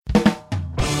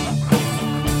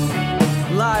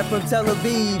Live from Tel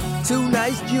Aviv, two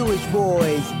nice Jewish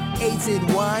boys, Eitzid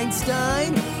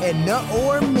Weinstein and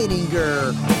Naor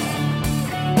Mininger.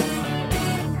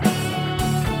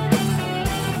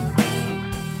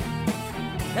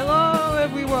 Hello,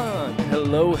 everyone.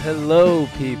 Hello,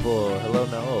 people. Hello,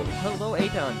 Naor. Hello,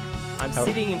 Eitan. I'm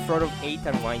sitting in front of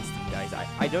Eitan Weinstein, guys.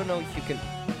 I don't know if you can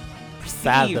perceive.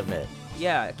 Fathom it.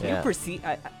 Yeah, can you perceive?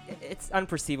 It's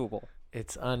unperceivable.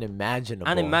 It's unimaginable.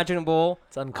 Unimaginable.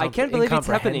 It's I can't believe it's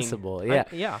happening. Yeah.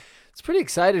 Yeah. It's pretty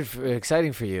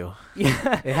exciting for you.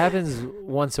 Yeah. It happens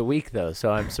once a week, though,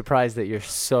 so I'm surprised that you're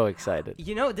so excited.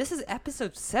 You know, this is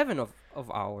episode 7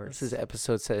 of ours. This is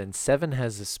episode 7. 7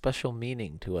 has a special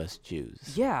meaning to us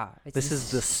Jews. Yeah. This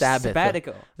is the Sabbath.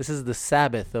 Sabbatical. This is the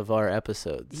Sabbath of our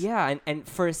episodes. Yeah, and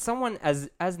for someone as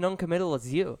non-committal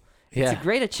as you, Yeah. it's a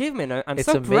great achievement. I'm It's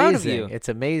so amazing. proud of you. It's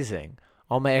amazing.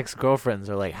 All my ex-girlfriends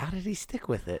are like, how did he stick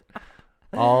with it?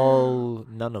 None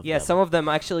of them. Yeah, some of them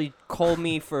actually call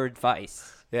me for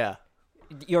advice. Yeah.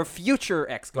 Your future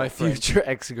My ex-girlfriend future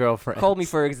ex-girlfriend. called me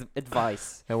for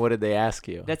advice. And what did they ask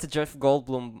you? That's a Jeff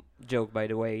Goldblum joke, by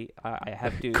the way. I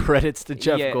have to. Credits to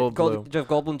Jeff Yeah, Goldblum. Jeff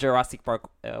Goldblum, Jurassic Park,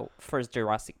 first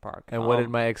Jurassic Park. And what did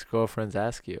my ex-girlfriends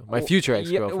ask you? My future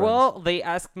ex-girlfriends. Yeah, well, they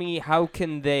asked me how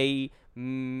can they,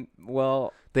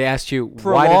 they asked you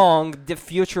prolong the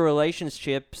future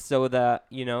relationship so that,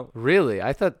 Really?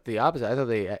 I thought the opposite. I thought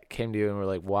they came to you and were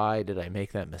like, why did I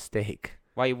make that mistake?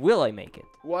 why will I make it?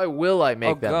 Why will I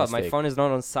make that God, mistake? my phone is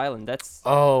not on silent. That's.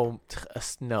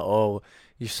 No.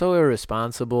 You're so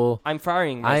irresponsible. I'm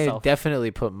firing myself. I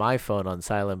definitely put my phone on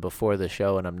silent before the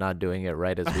show, and I'm not doing it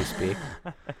right as we speak.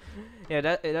 Yeah,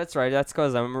 that's right. That's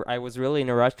because I was really in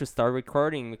a rush to start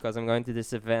recording because I'm going to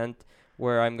this event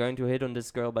where I'm going to hit on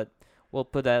this girl, but we'll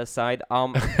put that aside.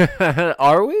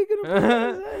 Are we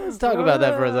gonna? Let's talk about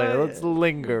that for a second. Let's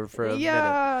linger for a minute.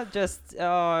 Yeah, just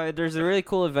there's a really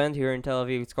cool event here in Tel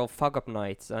Aviv. It's called Fuck Up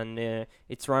Nights, and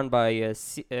it's run by a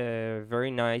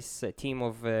very nice team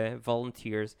of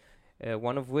volunteers.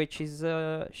 One of which is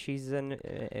she's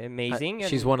amazing.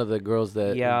 She's one of the girls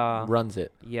that runs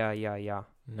it. Yeah.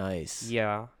 Nice.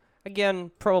 Yeah.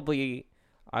 Again, probably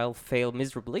I'll fail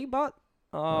miserably, but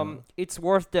it's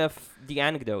worth the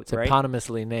anecdote, It's right?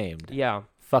 eponymously named. Yeah.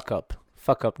 Fuck up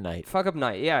night. Fuck Up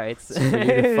Night. Yeah, it's for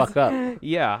you to fuck up.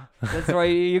 Yeah, that's why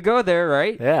you go there,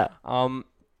 right? Yeah.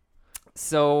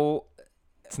 So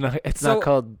It's not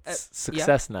called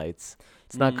success nights.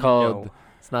 It's not called. no.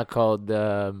 It's not called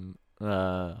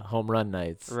home run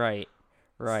nights. Right.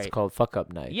 It's called fuck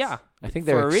up nights. Yeah. I think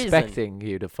for they're a reason. expecting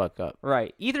you to fuck up.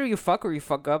 Right. Either you fuck or you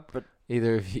fuck up, but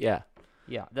Either yeah.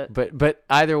 that But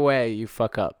either way, you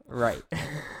fuck up. right.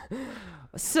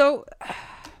 So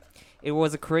it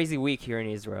was a crazy week here in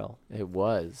Israel. It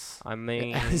was. I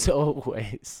mean, As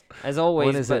always. as always.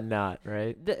 When is but it not,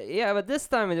 right? Yeah, but this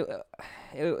time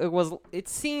it was. It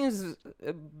seems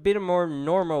a bit more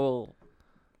normal.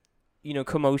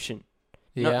 Commotion.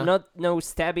 Yeah. No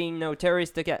stabbing, no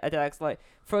terrorist attacks. Like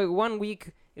for 1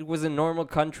 week, it was a normal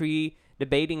country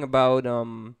debating about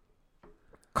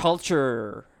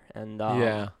culture and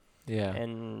Yeah.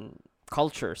 and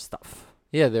culture stuff.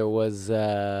 Yeah, there was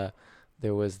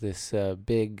this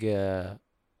big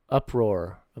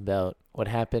uproar about what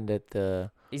happened at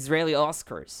the Israeli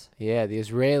Oscars. the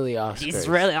Israeli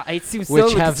Oscars. It seems so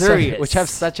which luxurious. have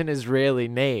such an Israeli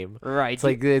name. Right. It's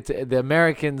like the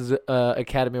Americans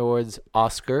Academy Awards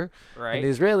Oscar, right. and the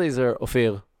Israelis are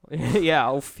Ophir. Yeah,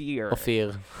 Ophir.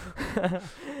 Ophir.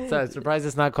 So I'm surprised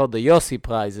it's not called the Yossi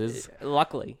prizes.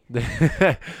 Luckily.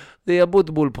 The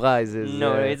Abutbul prizes.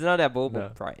 No, it's not a Bobo no.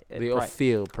 prize. The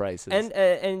Ophir prizes.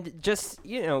 And just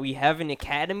we have an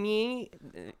academy.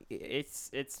 It's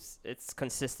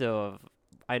consisted of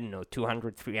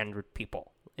 200, 300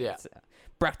 people. Yeah. It's,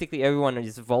 practically everyone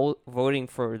is voting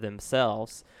for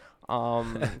themselves.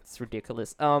 It's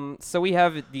ridiculous. So we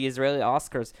have the Israeli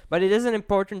Oscars, but it is an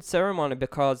important ceremony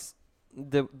because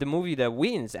the movie that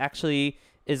wins actually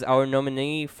is our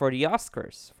nominee for the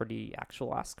Oscars, for the actual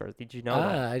Oscars. Did you know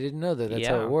that? I didn't know that. That's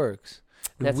how Yeah. it works.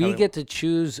 That's We how it- get to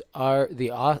choose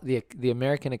the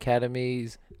American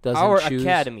Academies doesn't Our choose.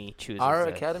 academy chooses. Our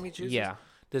it. academy chooses. Yeah.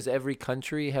 Does every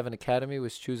country have an academy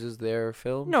which chooses their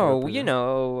film? to No,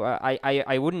 represent?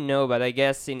 I wouldn't know, but I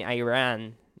guess in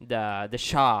Iran, the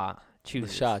Shah The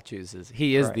chooses. Shah chooses.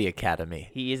 He is Right. the academy.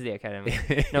 He is the academy.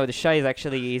 No, the Shah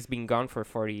he's been gone for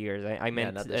 40 years. I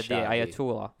meant not the the Shah, the-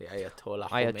 Ayatollah. The Ayatollah.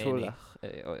 Ayatollah.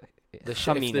 The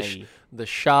Shah, Khamenei. the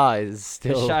Shah is The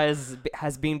still. Shah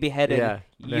has been beheaded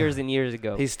years and years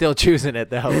ago. He's still choosing it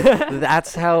though.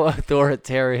 That's how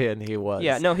authoritarian he was.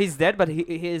 Yeah, no, he's dead, but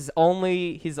his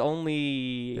only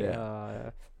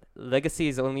legacy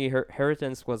is only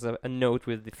inheritance was a note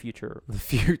with the future The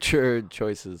future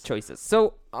choices. choices.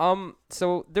 So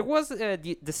there was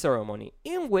the ceremony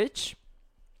in which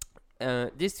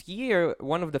this year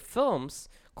one of the films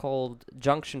called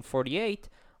Junction 48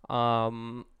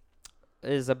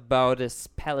 is about this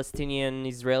Palestinian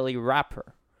Israeli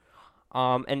rapper,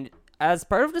 and as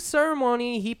part of the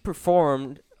ceremony he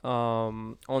performed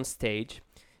on stage,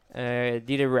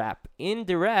 did a rap. In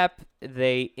the rap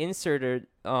they inserted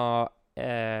a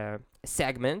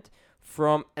segment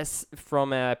from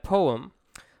a poem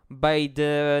by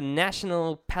the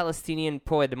national Palestinian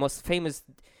poet, the most famous,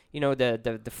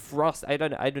 the Frost. I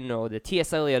don't know, the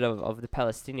T.S. Eliot of the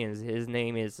Palestinians. His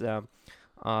name is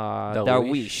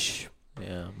Darwish.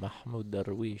 Yeah, Mahmoud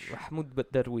Darwish. Mahmoud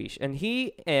Darwish, and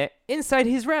he inside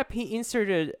his rap he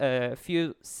inserted a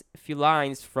few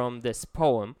lines from this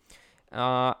poem,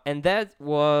 and that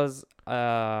was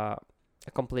a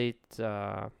complete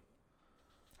how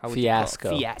would you call it? Fiasco.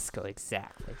 Fiasco,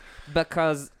 exactly,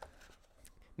 because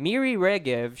Miri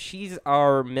Regev, she's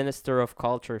our Minister of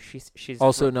Culture. She's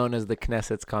Also known as the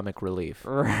Knesset's comic relief.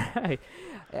 right.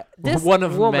 This One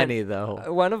of woman, many,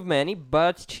 though. One of many,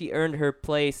 but she earned her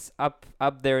place up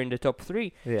there in the top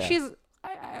 3. Yeah. She's,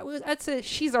 I'd say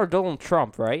she's our Donald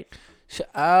Trump, right?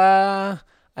 I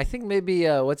think maybe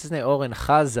what's his name? Oren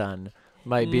Chazan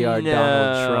might be our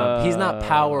Donald Trump. He's not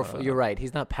powerful. You're right.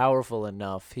 He's not powerful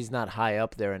enough. He's not high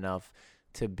up there enough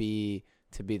to be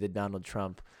the Donald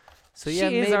Trump. So yeah,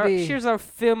 maybe she's our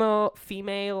female.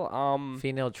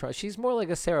 female Trump. She's more like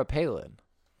a Sarah Palin.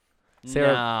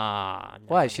 Nah,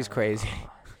 Why? She's crazy.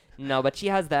 No, but she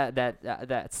has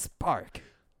that spark.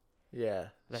 Yeah,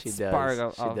 That she spark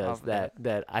does. She of does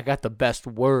that. I got the best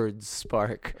words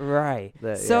spark. Right.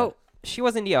 That- So she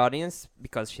was in the audience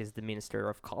because she's the Minister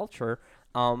of Culture.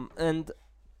 And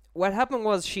what happened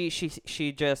was she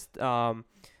just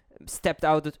stepped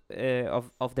out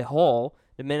of the hall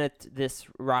the minute this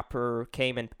rapper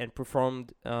came and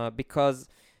performed, because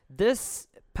this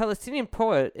Palestinian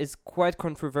poet is quite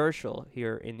controversial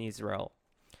here in Israel.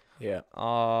 Yeah.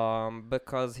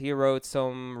 Because he wrote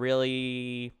some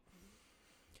really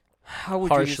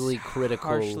Harshly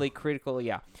critical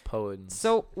yeah. poems.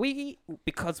 So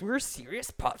because we're a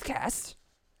serious podcast,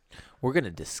 we're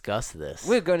gonna discuss this.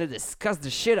 we're gonna discuss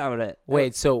the shit out of it.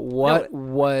 Wait, so what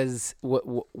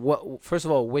first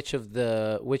of all, which of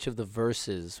the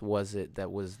verses was it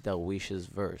that was Darwish's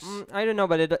verse? I don't know,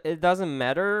 but it doesn't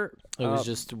matter. It was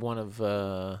just one of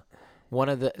the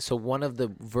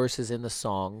verses in the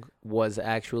song was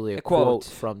actually a quote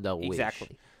from Darwish.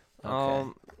 Exactly. Okay.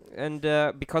 And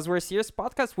because we're a serious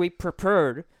podcast, we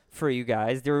prepared for you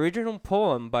guys the original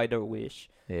poem by Darwish,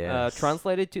 Yes.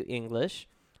 translated to English.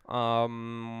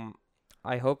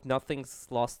 I hope nothing's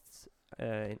lost.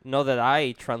 Know that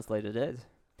I translated it.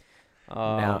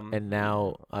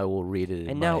 Now I will read it.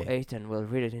 And now Eitan will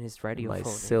read it in his radio my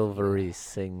phone. silvery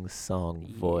sing-song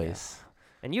voice.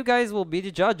 And you guys will be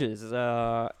the judges.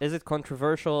 Is it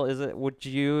controversial? Would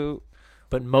you?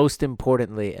 But most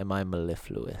importantly, am I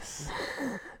mellifluous?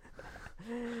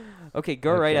 Okay,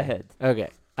 go right ahead. Okay.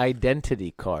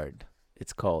 Identity Card.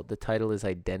 It's called. The title is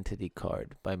Identity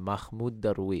Card by Mahmoud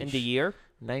Darwish. In the year?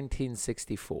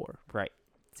 1964. Right.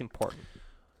 It's important.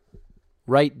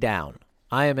 Write down.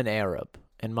 I am an Arab,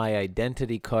 and my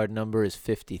identity card number is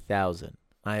 50,000.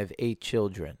 I have 8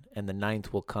 children, and the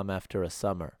 9th will come after a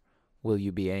summer. Will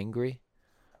you be angry?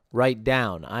 Write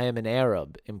down. I am an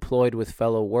Arab, employed with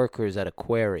fellow workers at a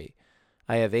quarry.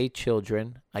 I have 8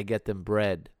 children. I get them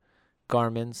bread,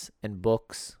 garments, and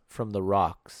books from the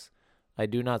rocks. I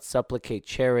do not supplicate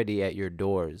charity at your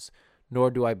doors,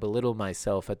 nor do I belittle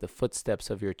myself at the footsteps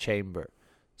of your chamber.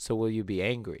 So will you be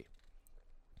angry?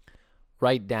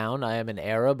 Write down, I am an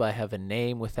Arab, I have a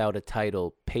name without a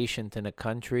title, patient in a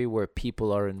country where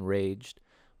people are enraged.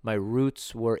 My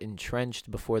roots were entrenched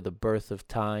before the birth of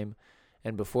time,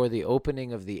 and before the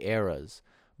opening of the eras,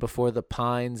 before the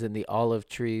pines and the olive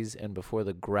trees, and before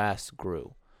the grass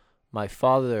grew. My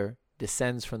father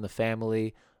descends from the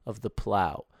family of the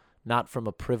plow, not from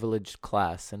a privileged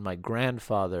class, and my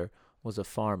grandfather was a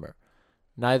farmer.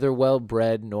 Neither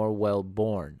well-bred nor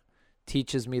well-born.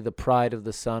 Teaches me the pride of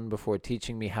the sun before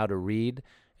teaching me how to read,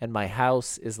 and my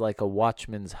house is like a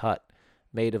watchman's hut,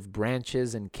 made of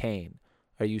branches and cane.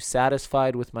 Are you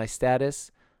satisfied with my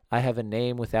status? I have a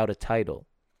name without a title.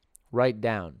 Write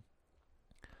down.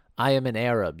 I am an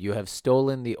Arab. You have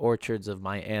stolen the orchards of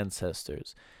my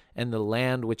ancestors, and the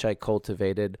land which I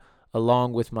cultivated,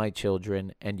 along with my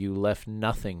children, and you left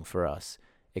nothing for us,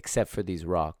 except for these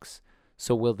rocks.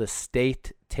 So will the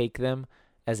state take them,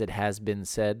 as it has been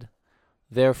said?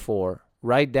 Therefore,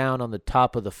 write down on the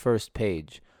top of the first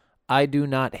page, I do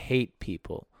not hate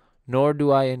people, nor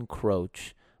do I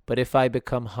encroach, but if I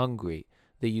become hungry,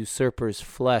 the usurper's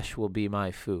flesh will be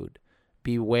my food.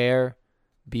 Beware,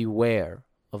 beware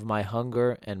of my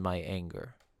hunger and my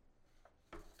anger.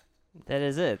 That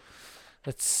is it.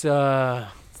 It's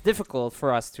It's difficult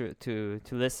for us to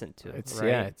listen to. it's right?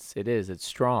 yeah, it's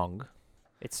strong.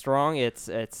 It's strong.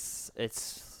 It's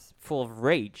full of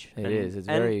rage. It and, is. It's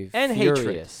and, very and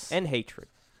furious. hatred and hatred.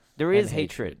 There And is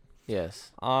hatred.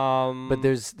 Yes. But But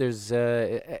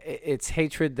it's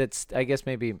hatred that's, I guess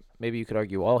maybe you could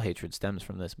argue all hatred stems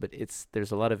from this, but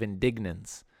there's a lot of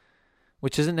indignance,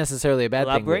 which isn't necessarily a bad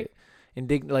Elaborate?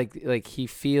 thing. Like he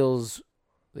feels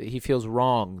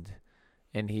wronged,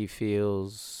 and he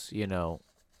feels,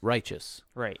 righteous.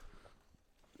 right.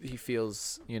 He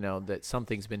feels, that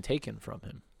something's been taken from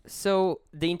him. So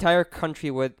the entire country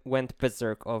went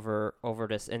berserk over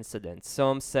this incident.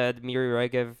 Some said Miri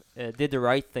Regev did the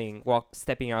right thing,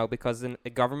 stepping out, because a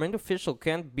government official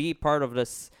can't be part of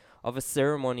a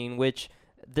ceremony in which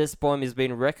this poem is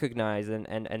being recognized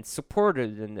and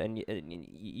supported, and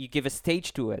you give a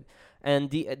stage to it. And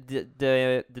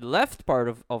the left part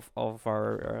of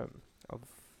our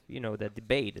the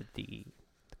debate, the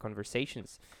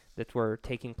conversations that were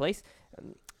taking place,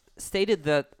 stated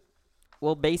that,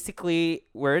 well, basically,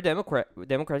 we're a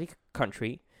democratic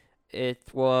country. It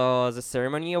was a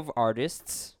ceremony of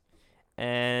artists,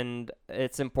 and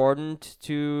it's important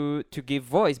to give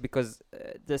voice, because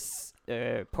this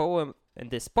poem and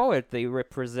this poet, they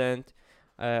represent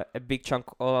a big chunk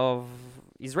of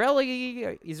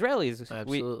Israelis,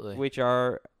 Absolutely. which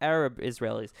are Arab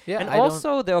Israelis. Yeah, and I don't-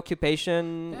 also the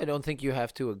occupation. I don't think you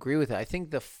have to agree with it. I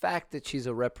think the fact that she's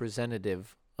a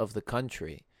representative of the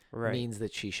country Right. means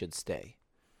that she should stay.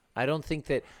 I think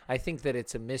that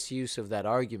it's a misuse of that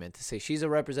argument to say she's a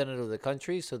representative of the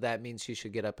country, so that means she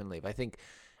should get up and leave. I think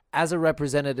as a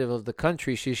representative of the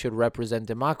country, she should represent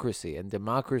democracy, and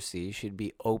democracy should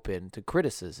be open to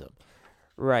criticism.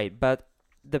 Right, but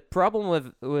the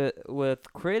problem with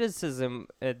criticism,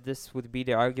 this would be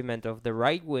the argument of the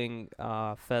right wing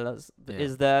fellas, Yeah.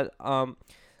 is that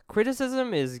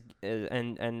criticism is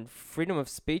and freedom of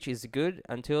speech is good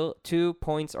until 2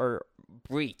 points are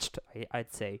breached.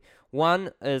 I'd say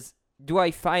one is, do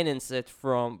I finance it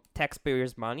from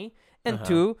taxpayers' money, and Uh-huh.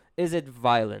 two, is it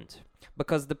violent?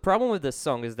 Because the problem with this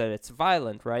song is that it's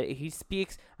violent, right? He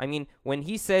speaks. I mean, when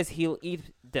he says he'll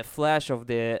eat the flesh of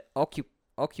the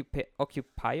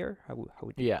occupier, how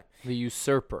would you Yeah, the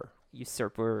usurper.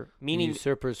 usurper, The meaning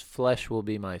usurper's flesh will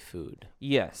be my food.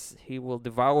 yes, he will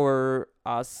devour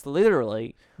us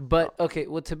literally. But okay,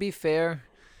 well, to be fair,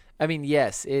 I mean,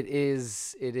 yes, it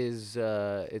is.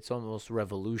 It's almost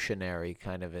revolutionary,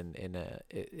 kind of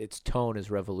its tone is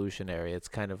revolutionary. It's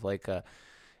kind of like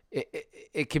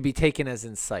it can be taken as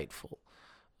insightful,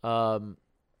 and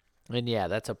yeah,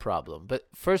 that's a problem. But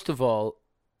first of all,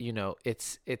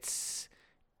 it's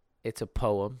a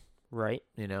poem, Right.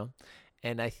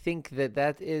 and I think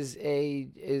that is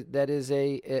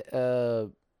a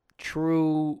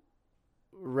true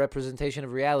representation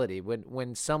of reality.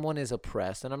 When someone is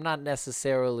oppressed, and I'm not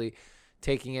necessarily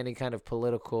taking any kind of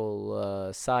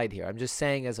political side here, I'm just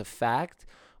saying as a fact,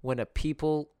 when a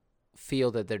people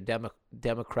feel that their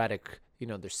democratic,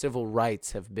 their civil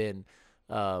rights have been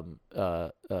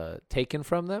taken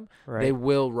from them, Right. they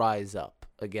will rise up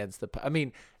against I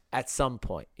mean, at some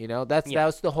point,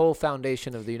 that's the whole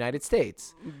foundation of the United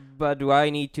States. But do I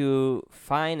need to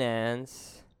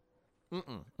finance?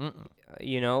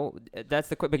 That's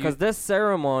the because this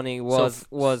ceremony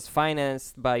was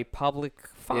financed by public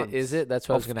funds. Is it? That's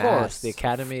what I was Of going to ask. course, The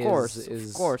Academy of course, is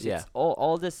of course. yeah. It's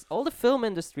all the film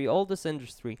industry, all this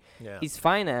industry Yeah. is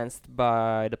financed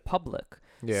by the public.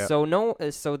 Yeah. So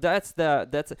that's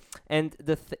and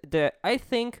I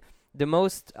think the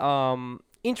most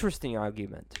interesting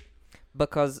argument,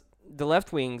 because the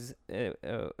left wings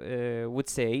would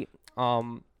say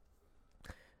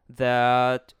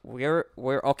that we're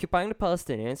occupying the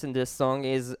Palestinians, and this song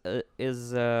is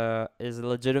a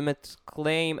legitimate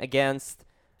claim against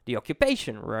the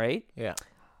occupation, right? Yeah.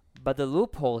 But the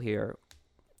loophole here,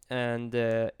 and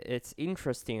it's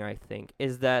interesting, I think,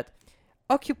 is that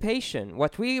occupation,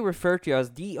 what we refer to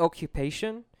as the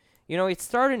occupation, it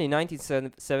started in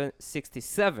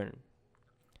 1967.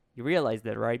 You realize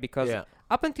that, right? Because Yeah.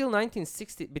 up until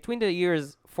 1960, between the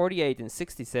years 48 and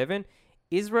 67,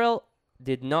 Israel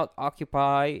did not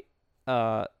occupy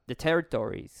the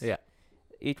territories. Yeah.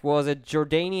 It was a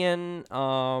Jordanian.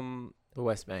 The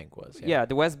West Bank was. Yeah,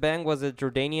 the West Bank was under the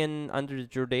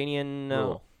Jordanian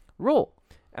Rule. rule,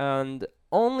 and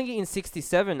only in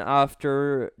 67,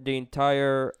 after the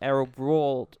entire Arab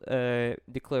world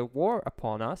declared war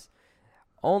upon us,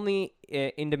 only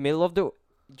in the middle of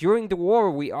during the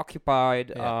war, we occupied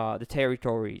the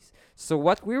territories. So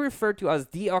what we refer to as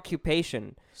the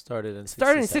occupation Started in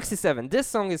 67. This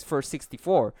song is for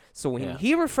 64. So when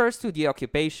he refers to the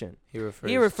occupation, He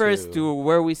he refers to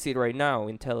where we sit right now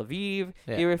in Tel Aviv.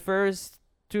 Yeah. He refers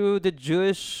to the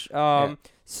Jewish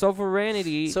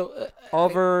sovereignty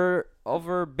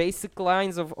over basic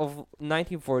lines of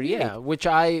 1948. Yeah,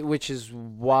 which is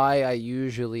why I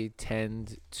usually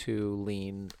tend to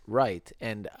lean right,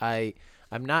 and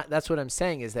I'm not. That's what I'm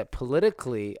saying, is that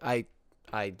politically I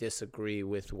disagree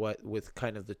with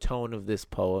kind of the tone of this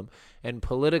poem, and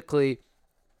politically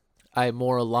I'm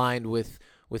more aligned with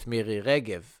Miri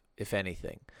Regev, if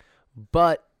anything,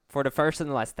 but For the first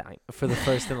and last time. for the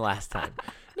first and last time.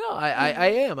 No, I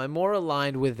am. I'm more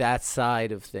aligned with that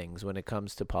side of things when it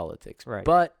comes to politics. Right.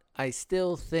 But I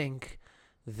still think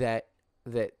that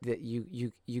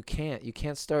you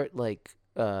can't start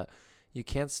you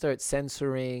can't start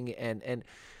censoring and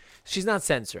she's not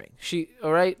censoring.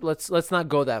 All right, let's not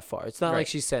go that far. It's not like Right.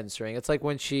 she's censoring. It's like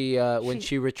when she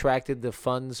retracted the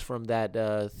funds from that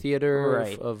theater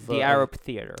Right. of the Arab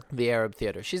theater. the Arab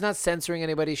theater. She's not censoring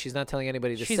anybody. She's not telling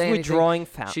anybody to She's say anything. withdrawing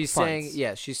She's funds.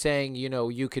 saying,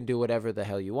 you can do whatever the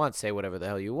hell you want, say whatever the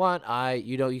hell you want.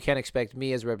 You can't expect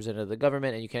me as representative of the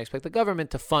government, and you can't expect the government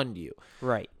to fund you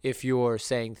Right. if you're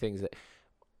saying things that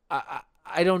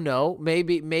I don't know.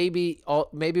 Maybe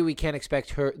we can't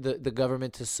expect the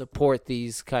government to support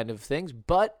these kind of things,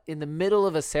 but in the middle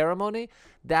of a ceremony,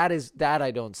 that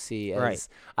I don't see as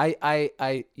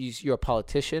you're a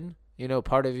politician.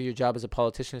 Part of your job as a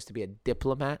politician is to be a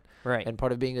diplomat. Right. And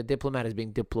part of being a diplomat is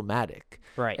being diplomatic.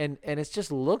 Right. And it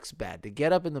just looks bad to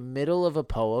get up in the middle of a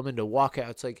poem and to walk out.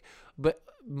 It's like, but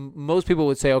most people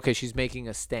would say, okay, she's making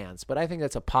a stance, but I think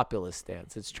that's a populist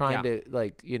stance. It's trying to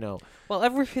Well,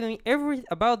 every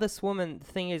about this woman, the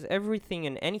thing is, everything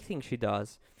and anything she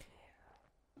does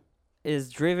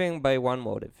is driven by one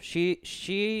motive.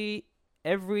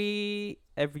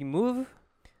 Every move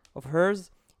of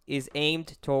hers is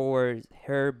aimed towards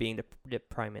her being the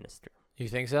prime minister. You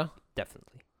think so?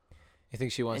 Definitely. You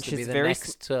think she wants And to be she's the very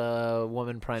next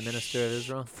woman prime minister of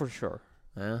Israel? For sure.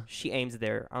 Yeah. She aims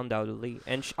there, undoubtedly.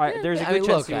 And there's a good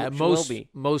chance she will be.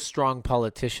 Most strong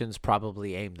politicians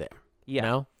probably aim there. Yeah.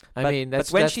 No? I But- mean, but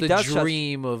that's when that's she the does such-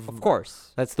 dream Of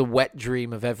course. That's the wet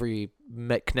dream of every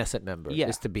Knesset member, Yeah.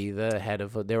 is to be the head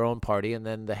of their own party and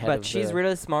then the head of But she's the...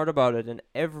 really smart about it, and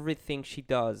everything she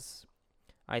does,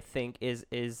 I think, is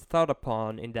thought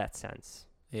upon in that sense.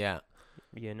 Yeah.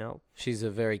 She's a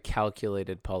very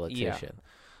calculated politician.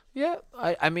 Yeah,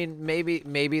 I mean,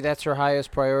 maybe that's her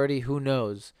highest priority. Who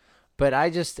knows? But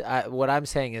what I'm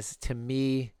saying is, to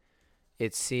me,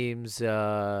 it seems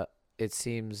it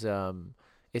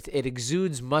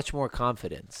exudes much more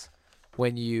confidence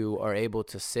when you are able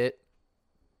to sit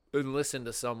and listen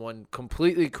to someone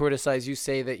completely criticize you,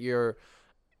 say that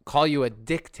call you a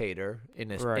dictator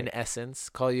in essence,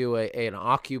 call you an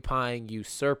occupying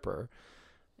usurper,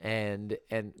 and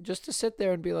just to sit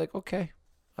there and be like, okay,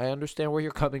 I understand where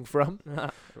you're coming from.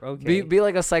 Okay. Be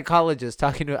like a psychologist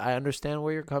talking to. I understand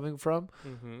where you're coming from,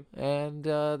 Mm-hmm. and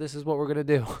this is what we're gonna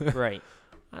do. Right.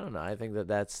 I don't know. I think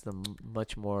that's the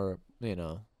much more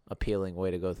appealing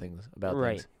way to go about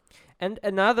Right. things. And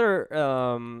another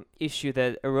issue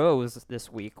that arose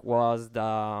this week was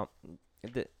there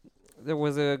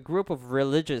was a group of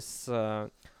religious,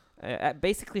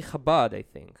 basically Chabad, I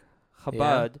think.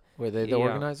 Chabad. Were they the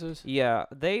organizers? Yeah,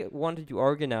 they wanted to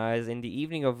organize in the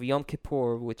evening of Yom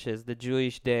Kippur, which is the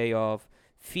Jewish day of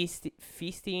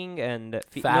feasting and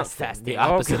Fasting. The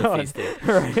opposite of feasting.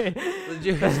 Right. The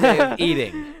Jewish day of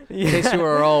eating. In case you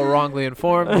were all wrongly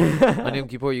informed, on Yom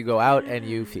Kippur you go out and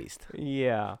you feast.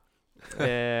 Yeah.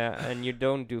 And you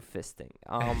don't do fisting.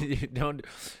 You don't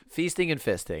feasting and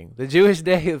fisting. The Jewish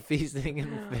day of feasting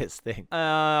and fisting.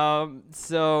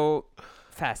 So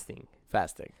fasting.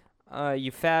 Fasting.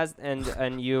 You fast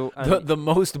and you The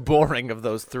most boring of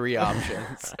those three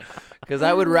options. Because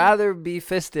I would rather be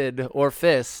fisted or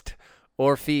fist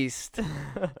or feast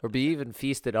or be even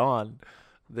feasted on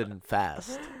than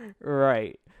fast.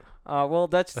 right. Well,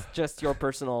 that's just your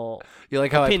personal. You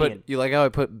like how opinion. I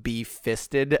put be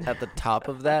fisted at the top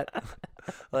of that?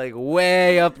 Like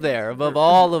way up there above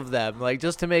all of them. Like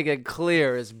just to make it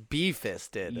clear is be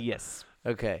fisted. Yes.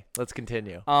 Okay, let's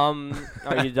continue.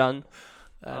 Are you done?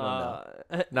 I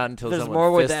don't know. Not until there's someone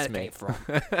more where fists that me. came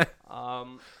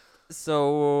from.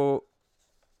 So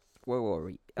where were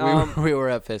we? We were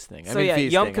at feasting. So yeah,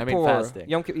 feasting. Yom Kippur. Fasting.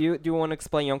 Do you want to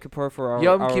explain Yom Kippur for our,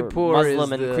 Yom our Kippur is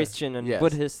Muslim and the- Christian and yes.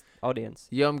 Buddhist audience?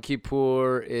 Yom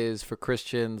Kippur is for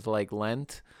Christians like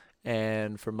Lent,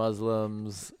 and for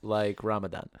Muslims like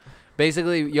Ramadan.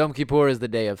 Basically, Yom Kippur is the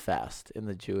day of fast in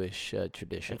the Jewish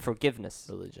tradition. And forgiveness.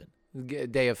 Religion.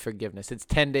 Day of forgiveness. It's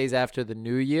 10 days after the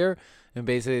New Year, and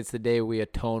basically it's the day we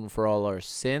atone for all our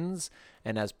sins,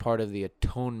 and as part of the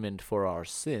atonement for our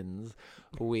sins,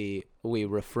 we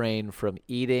refrain from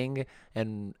eating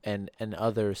and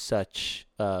other such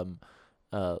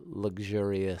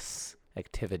luxurious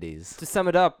activities. To sum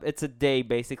it up, it's a day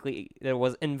basically that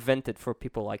was invented for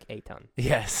people like Eitan.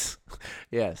 Yes.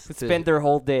 Yes. Who spend their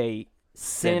whole day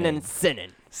sinning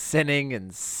Sinning.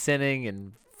 and sinning. sinning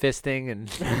and fisting and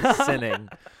sinning.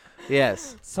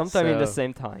 Yes. Sometime in the So-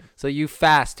 same time. So you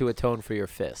fast to atone for your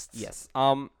fists. Yes.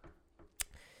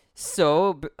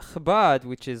 So Chabad,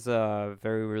 which is a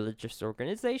very religious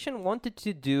organization, wanted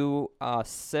to do a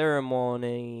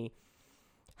ceremony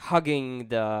hugging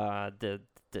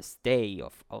this day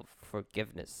of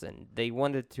forgiveness, and they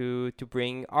wanted to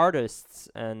bring artists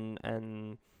and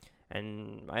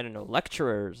I don't know,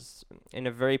 lecturers in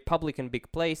a very public and big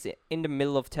place in the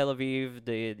middle of Tel Aviv,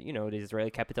 the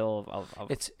Israeli capital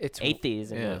of It's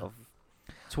atheism. yeah. Of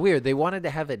It's weird. They wanted to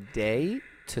have a day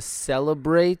to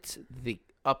celebrate the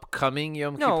upcoming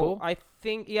Yom No, Kippur. I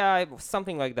think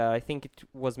something like that. I think it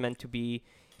was meant to be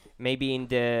maybe in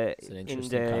the It's an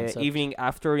interesting concept. evening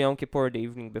after Yom Kippur, the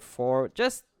evening before,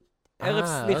 just Erev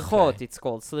Ah, Slichot. okay. It's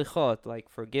called Slichot,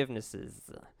 like forgivenesses,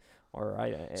 or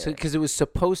So because it was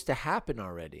supposed to happen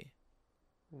already.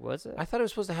 was it? I thought it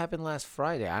was supposed to happen last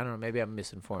Friday. I don't know. Maybe I'm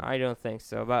misinformed. I don't think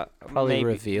so, but Probably maybe,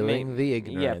 revealing the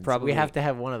ignorance. Yeah, probably. We have to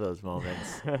have one of those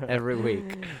moments every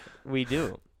week. We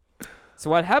do. So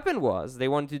what happened was they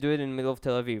wanted to do it in the middle of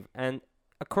Tel Aviv, and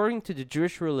according to the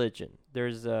Jewish religion,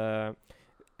 there's a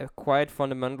quite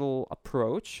fundamental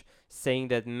approach saying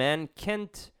that men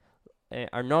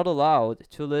are not allowed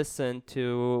to listen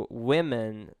to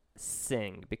women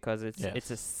sing because it's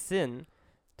a sin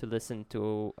to listen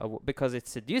to because it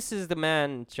seduces the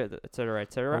man, etc., A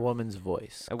etc. woman's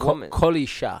voice. A woman. Kol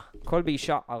isha. Kol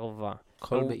b'isha arva.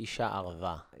 Kol Oh. isha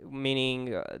arva. Meaning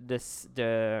the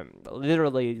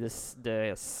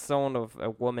sound of a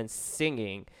woman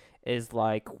singing is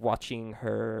like watching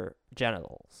her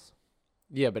genitals.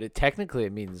 Yeah, but technically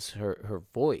it means her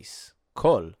voice.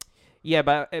 Kol. Yeah,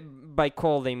 but by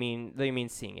call they mean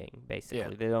singing basically. Yeah.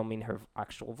 They don't mean her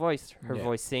actual voice. Her Yeah.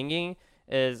 voice singing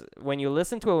is when you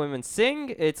listen to a woman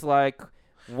sing, it's like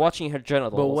watching her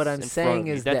genitals. But what I'm in front saying of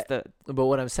you. is that's But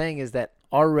what I'm saying is that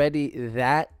already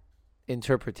that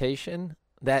interpretation,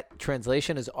 that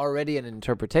translation is already an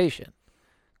interpretation.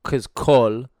 Because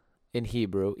kol in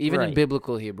Hebrew, even in Right.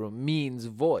 biblical Hebrew, means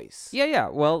voice. Yeah.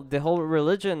 Well, the whole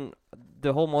religion,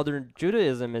 the whole modern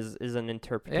Judaism is an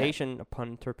interpretation upon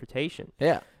interpretation.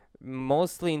 Yeah.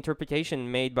 Mostly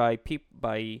interpretation made by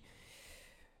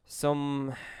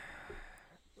some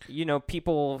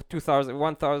people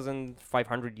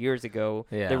 1,500 years ago.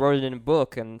 Yeah. They wrote it in a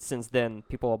book, and since then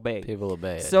people obey. People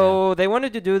obey it. So they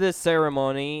wanted to do this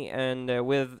ceremony, and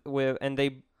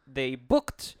they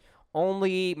booked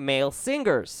only male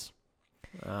singers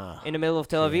in the middle of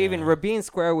Tel Aviv in yeah. Rabin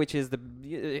Square, which is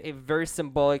a very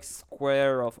symbolic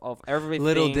square of everything.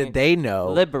 Little did they know.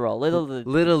 Liberal.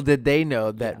 Little did they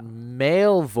know that Yeah.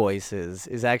 male voices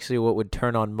is actually what would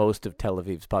turn on most of Tel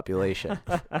Aviv's population.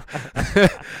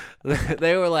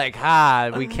 They were like,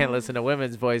 we can't listen to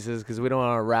women's voices because we don't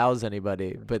want to arouse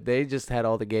anybody. But they just had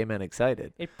all the gay men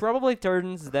excited. It probably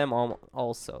turns them on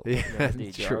also. Yeah,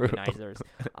 the true. organizers.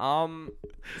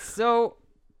 So,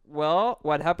 well,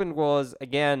 what happened was,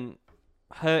 again,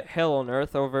 hell on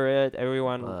earth over it.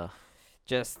 Everyone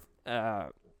just,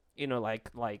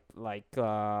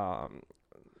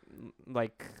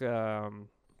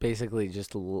 Basically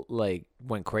just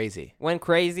went crazy. went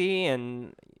crazy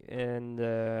and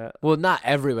Well, not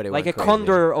everybody like went a crazy.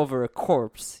 condor over a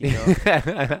corpse,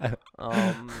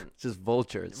 Just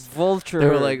vultures. vulture. They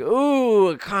were like, ooh,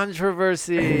 a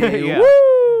controversy. Yeah.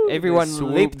 Woo! Everyone They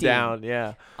swooped leaped in. down.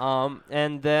 Yeah.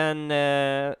 And then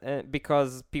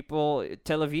because people,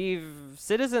 Tel Aviv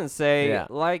citizens say, Yeah.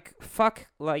 fuck,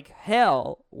 like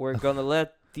hell, we're gonna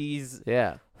let these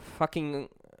Yeah. fucking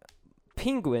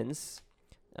penguins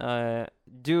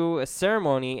do a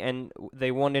ceremony, and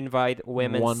they won't invite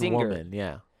women One singers. woman.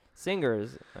 Yeah.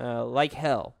 Singers like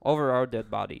hell over our dead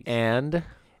bodies. And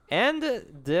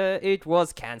It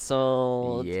was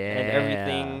canceled. And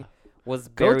everything was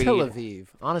go buried. Tel Aviv.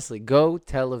 Honestly, go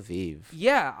Tel Aviv.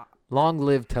 Yeah. Long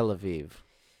live Tel Aviv.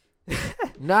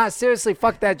 Nah, seriously,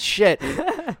 fuck that shit.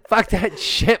 Fuck that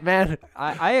shit, man.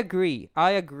 I agree.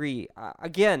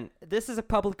 Again, this is a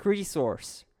public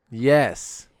resource,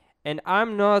 Yes. and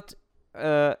I'm not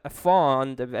a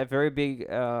very big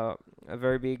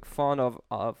fan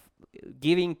of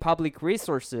giving public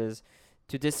resources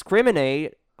to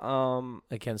discriminate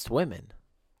Against women.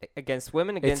 against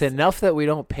women. Against It's enough that we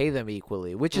don't pay them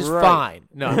equally, which is Right. fine.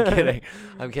 No, I'm kidding.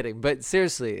 I'm kidding. But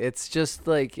seriously, it's just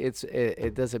like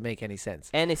it doesn't make any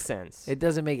sense. any sense. It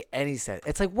doesn't make any sense.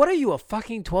 It's like, what are you, a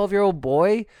fucking 12-year-old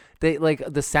boy? They like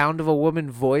the sound of a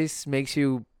woman's voice makes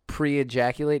you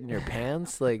pre-ejaculate in your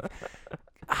pants. Like,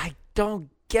 I don't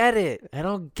get it. I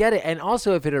don't get it. And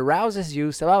also, if it arouses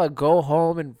you, so go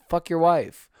home and fuck your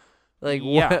wife. Like,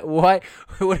 Yeah. what?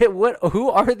 Who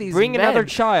are these? Bring men? another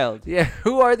child. Yeah,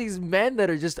 who are these men that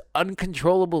are just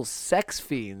uncontrollable sex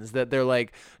fiends that they're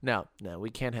like, no, we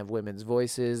can't have women's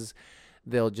voices.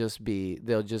 They'll just be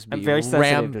I'm very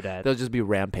sensitive to that. They'll just be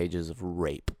rampages of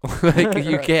rape. Like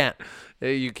you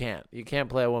can't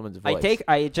play a woman's voice.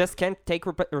 I just can't take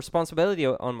responsibility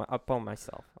upon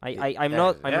myself. I'm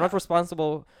not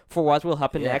responsible for what will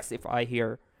happen Yeah. next if I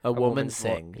hear a woman woman's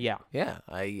sing. Yeah. Yeah,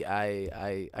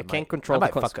 I can't control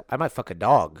the I might fuck a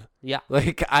dog. Yeah.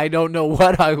 Like I don't know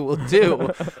what I will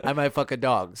do. I might fuck a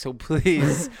dog. So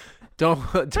please don't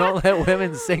let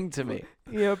women sing to me.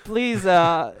 Yeah, please,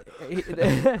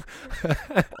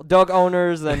 dog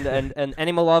owners and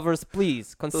animal lovers,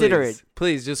 please consider it.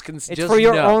 Please just It's just for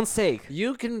your know. own sake.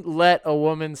 You can let a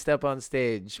woman step on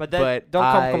stage, But then don't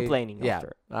come complaining Yeah,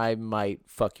 after. I might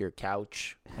fuck your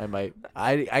couch.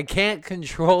 I can't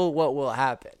control what will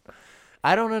happen.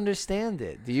 I don't understand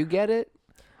it. Do you get it?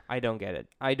 I don't get it.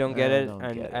 I And don't get it.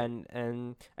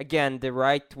 and again, the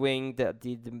right wing,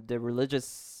 the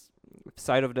religious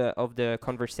side of the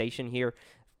conversation here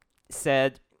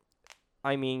said,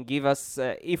 I mean, give us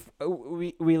if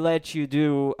we let you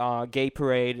do gay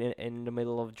parade in the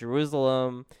middle of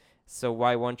Jerusalem, so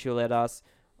why won't you let us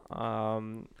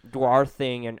do our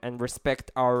thing and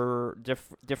respect our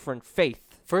different faith?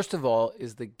 First of all,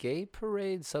 is the gay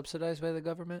parade subsidized by the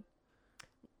government?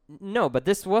 No, but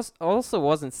this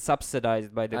wasn't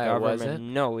subsidized by the It government. wasn't?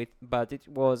 No, it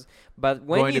was. But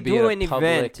when Going you to be do in an a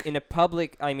event public in a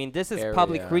public, I mean, this is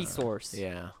public area. resource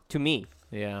Yeah, to me.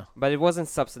 yeah. But it wasn't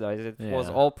subsidized. It was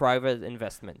Yeah. all private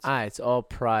investments. It's all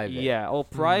private. Yeah, all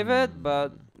private,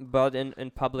 but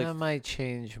in public. That might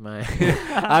change my.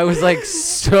 I was like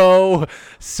so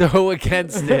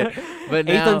against it, but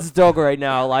now. Ethan's dog right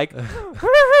now, like,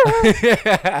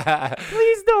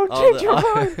 please don't change your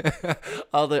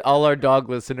mind. all our dog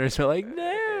listeners are like,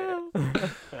 no,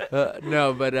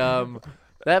 no, but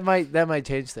that might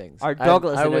change things. Our dog I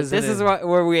listeners. wasn't This is in-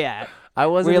 where we at. I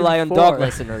wasn't We rely on in dog for.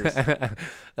 listeners.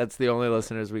 That's the only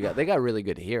listeners we got. They got really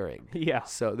good hearing, Yeah.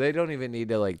 so they don't even need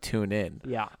to like tune in.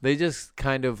 Yeah. They just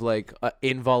kind of like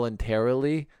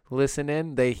involuntarily listen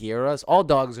in. They hear us. All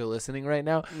dogs are listening right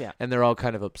now, Yeah. and they're all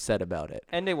kind of upset about it.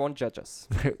 And they won't judge us.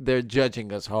 They're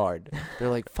judging us hard. They're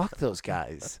like, fuck those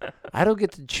guys. I don't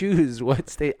get to choose what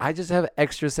state. I just have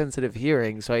extra sensitive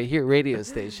hearing, so I hear radio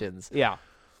stations. Yeah.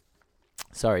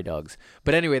 Sorry, dogs.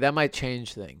 But anyway, that might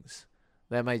change things.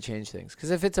 Because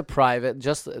if it's a private,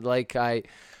 just like But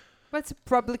it's a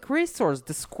public resource.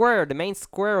 The square, the main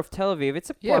square of Tel Aviv. It's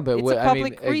a yeah, but it's what, a I mean,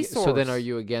 public resource. so then are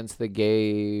you against the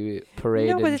gay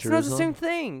parade No, but in it's Jerusalem? not the same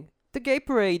thing. The gay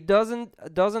parade doesn't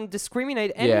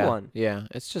discriminate anyone. Yeah,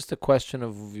 it's just a question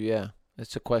of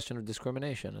it's a question of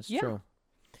discrimination. It's Yeah. true.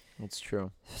 It's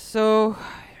true. So,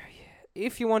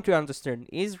 if you want to understand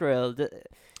Israel,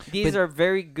 these But- are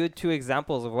very good two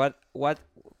examples of what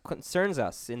concerns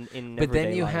us in But then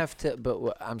everyday you life. have to.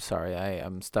 But I'm sorry,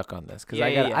 I'm stuck on this because Yeah,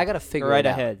 yeah, yeah. I gotta figure Go right it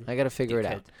out. ahead, I gotta figure it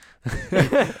out.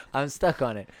 dickhead. I'm stuck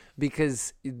on it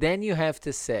because then you have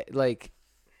to say like,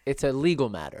 it's a legal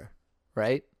matter,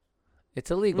 right?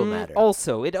 It's a legal matter.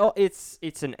 Also,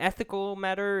 it's an ethical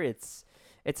matter. It's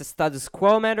a status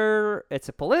quo matter. It's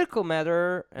a political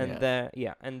matter, and then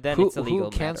who, it's a legal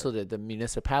who canceled it? The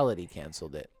municipality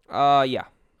canceled it. matter. Yeah,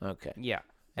 Okay. yeah,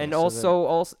 and so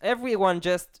also everyone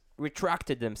just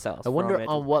retracted themselves. I wonder from it.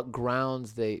 on what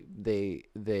grounds they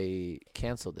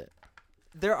canceled it.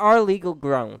 There are legal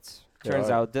grounds. There Turns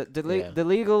are. out the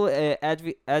legal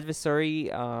adversary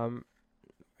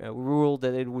ruled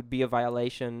that it would be a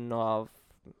violation of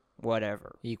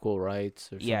whatever. Equal rights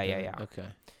or something. Yeah, yeah, yeah.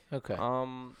 Okay.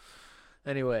 Um.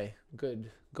 Anyway,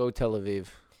 good. Go Tel Aviv.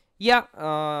 Yeah.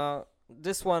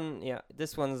 This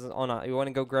one's on. You want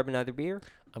to go grab another beer?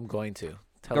 I'm going to.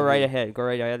 Tel Go right Aviv. ahead. Go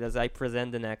right ahead as I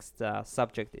present the next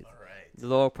subject. It's All right. the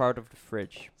lower part of the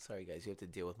fridge. Sorry, guys. You have to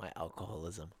deal with my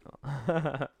alcoholism.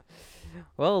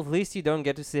 Well, at least you don't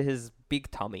get to see his big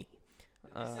tummy.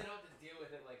 At least I don't have to deal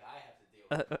with it like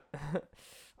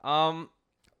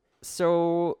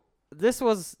So this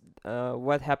was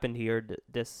what happened here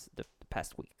the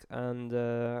past week, and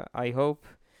I hope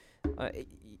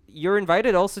you're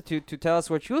invited also to tell us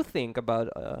what you think about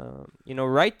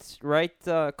write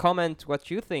comment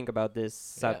what you think about this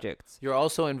subject. You're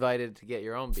also invited to get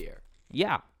your own beer.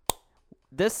 Yeah,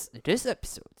 this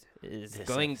episode is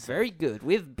going very good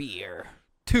with beer.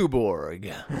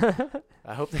 Tuborg.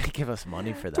 I hope they give us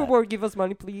money for that. Tuborg, give us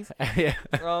money, please. Yeah.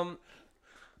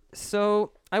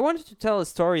 So I wanted to tell a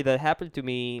story that happened to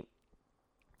me.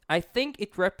 I think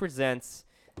it represents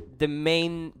the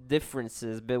main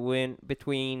differences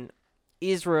between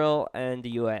Israel and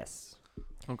the U.S.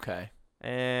 Okay.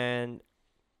 And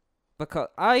because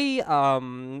I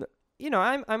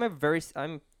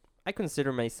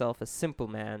consider myself a simple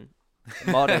man,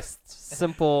 modest,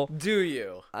 simple. Do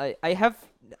you? I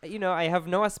have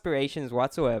no aspirations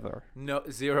whatsoever. No,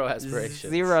 zero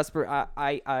aspirations.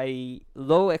 I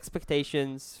low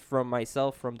expectations from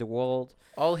myself, from the world.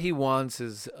 All he wants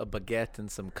is a baguette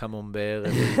and some camembert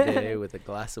every day with a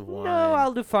glass of wine. No,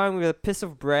 I'll do fine with a piece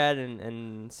of bread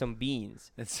and some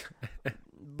beans. It's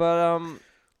but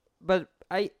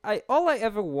I all I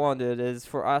ever wanted is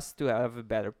for us to have a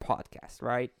better podcast,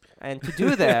 right? And to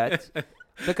do that,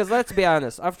 because let's be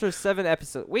honest, after 7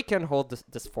 episodes, we can hold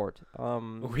this fort.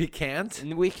 We can't?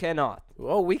 We cannot.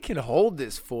 Oh, we can hold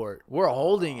this fort. We're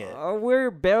holding it.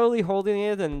 We're barely holding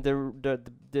it, and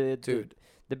Dude.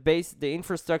 The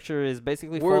infrastructure is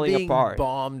basically We're falling being apart.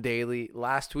 bombed daily.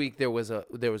 Last week there was a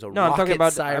No,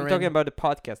 rocket siren. I'm talking about the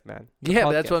podcast, man. Yeah,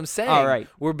 but that's what I'm saying. All right.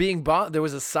 We're being bombed. There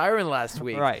was a siren last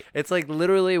week. Right. It's like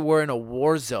literally we're in a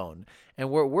war zone, and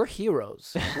we're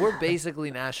heroes. We're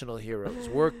basically national heroes.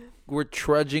 We're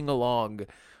trudging along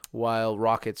while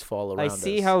rockets fall around us. I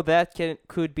see how that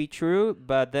could be true,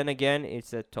 but then again,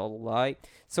 it's a total lie.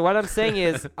 So what I'm saying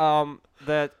is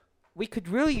that we could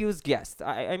really use guests.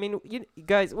 I mean, you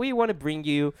guys, we want to bring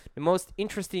you the most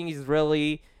interesting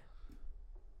Israeli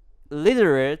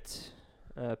literate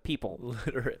people.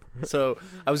 Literate. So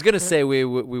I was gonna say we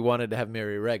wanted to have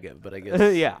Miri Regev, but I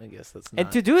guess Yeah. I guess that's not.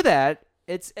 And to do that,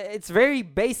 it's very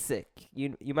basic.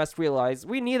 You must realize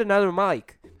we need another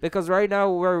mic because right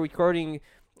now we're recording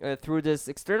through this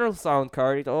external sound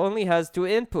card. It only has 2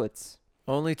 inputs.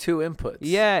 Only 2 inputs.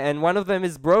 Yeah, and one of them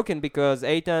is broken because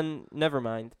Eitan, never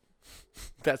mind.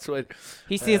 That's what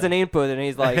He sees an input and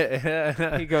he's like,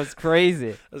 he goes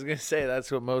crazy. I was gonna say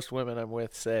that's what most women I'm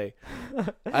with say.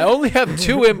 I only have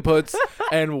 2 inputs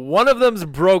and one of them's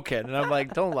broken, and I'm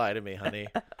like, don't lie to me, honey.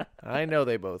 I know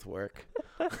they both work.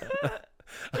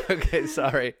 Okay,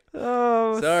 sorry.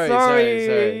 Oh,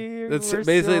 Sorry. That's We're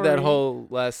basically that sorry. whole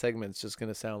last segment's just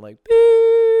gonna sound like.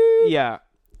 Yeah.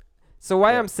 So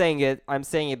why Yeah. I'm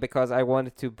saying it because I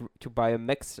wanted to buy a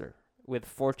mixer with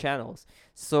 4 channels.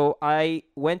 So I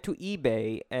went to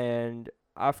eBay, and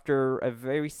after a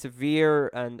very severe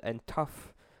and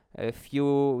tough a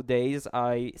few days,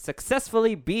 I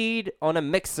successfully bid on a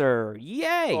mixer.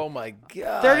 Yay! Oh my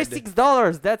god.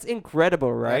 $36. That's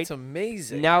incredible, right? That's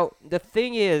amazing. Now, the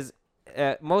thing is,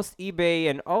 most eBay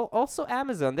and also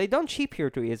Amazon, they don't ship here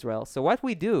to Israel. So what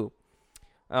we do,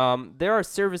 there are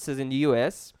services in the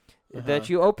U.S. that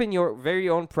you open your very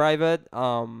own private,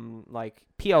 like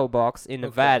P.O. box in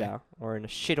Nevada or in a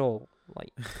shithole,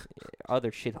 like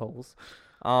other shitholes.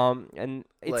 And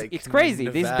it's Like it's crazy.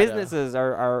 These Nevada. businesses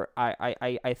are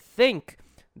I think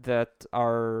that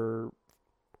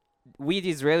we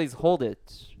the Israelis hold it.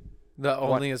 The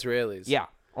only Israelis. Yeah,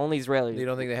 only Israelis. You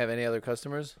don't think they have any other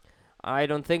customers? I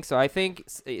don't think so. I think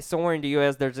somewhere in the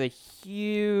U.S. there's a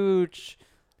huge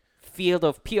field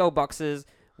of P.O. boxes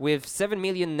with 7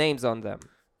 million names on them.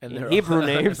 And In they're Hebrew all-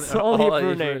 names, they're all all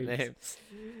Hebrew names.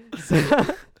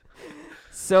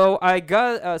 So I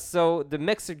got so the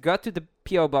mixer got to the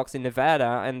P.O. box in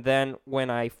Nevada, and then when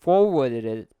I forwarded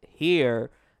it here,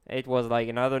 it was like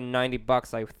another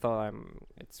 $90. I thought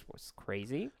it was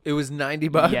crazy. It was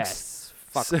 $90. Yes,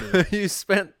 fuck So me. you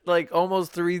spent like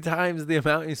almost 3 times the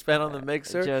amount you spent on the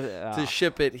mixer to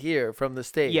ship it here from the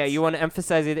States. Yeah, you want to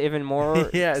emphasize it even more.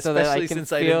 Yeah, so that I especially can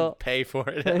since I feel, didn't pay for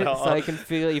it at all. so I can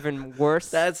feel even worse.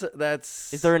 That's.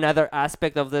 Is there another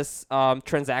aspect of this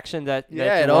transaction that? Yeah,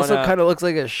 that it you also wanna- kind of looks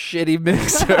like a shitty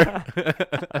mixer.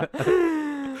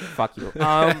 Fuck you.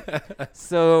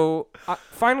 So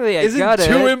finally I Isn't got 2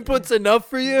 it. inputs enough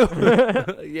for you?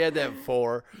 You had to have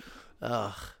 4.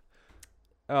 Ugh.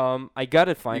 I got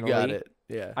it finally. You got it.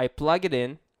 Yeah. I plug it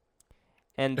in,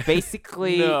 and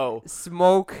basically No.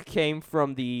 smoke came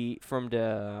from the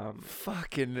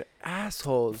Fucking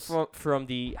assholes. from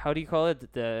the, how do you call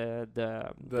it, the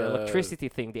The- electricity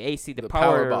thing, the AC, the the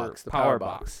power power box, the power power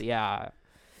box. box. Yeah.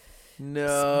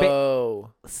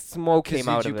 No. Smoke came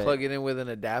out Did of you it. plug it in with an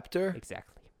adapter?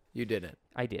 Exactly. You didn't.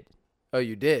 I did. Oh,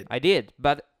 you did. I did,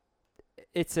 but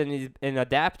it's an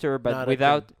adapter, but Not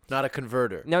without. not a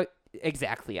converter. No,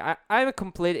 exactly. I'm a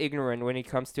complete ignorant when it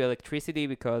comes to electricity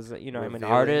because I'm an Revealing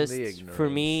artist. the For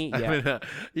me, ignorance. yeah. I mean,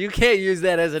 you can't use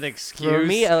that as an excuse. For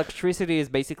me, electricity is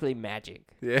basically magic.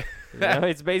 yeah.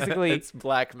 It's basically it's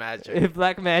black magic.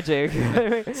 black magic.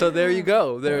 So there you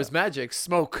go. There's magic.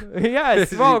 Smoke. Yeah,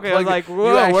 it's smoke. I was plug it- like, you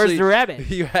whoa, where's actually- the rabbit?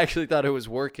 You actually thought it was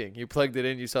working. You plugged it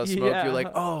in. You saw smoke. Yeah. You're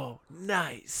like, oh,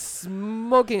 nice.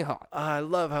 Smoking hot. I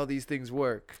love how these things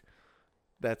work.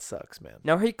 That sucks, man.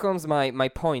 Now here comes my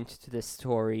point to this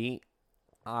story.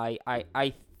 I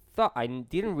thought I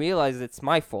didn't realize it's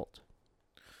my fault,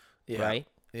 Yeah. right?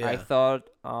 Yeah. I thought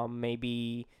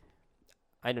maybe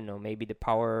I don't know, maybe the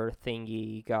power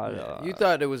thingy got Yeah. You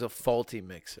thought it was a faulty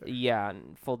mixer. yeah,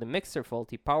 faulty mixer,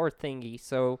 faulty power thingy.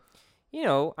 So,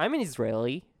 I'm an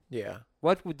Israeli. Yeah.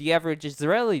 What would the average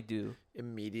Israeli do?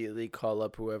 Immediately call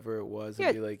up whoever it was Yeah.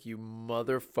 and be like, you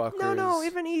motherfuckers. No,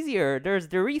 even easier. There's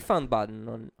the refund button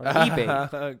on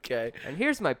eBay. Okay. And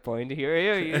here's my point here.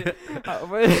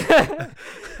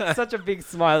 Such a big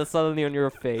smile suddenly on your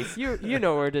face. You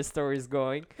know where this story is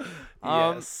going.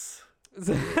 Yes.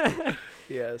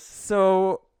 Yes.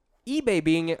 So eBay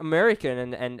being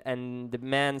American and the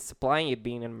man supplying it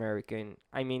being an American,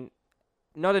 I mean,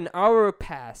 not an hour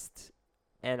passed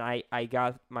and I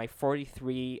got my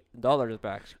 $43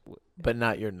 back. But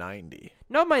not your 90.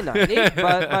 Not my 90,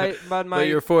 but my But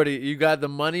your 40. You got the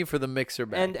money for the mixer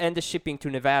back. and the shipping to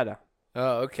Nevada.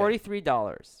 Oh, okay.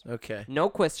 $43. Okay. No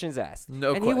questions asked.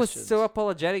 No and he was questions. so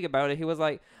apologetic about it. He was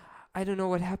like, I don't know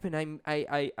what happened.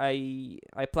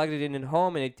 I plugged it in at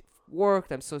home and it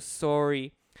worked. I'm so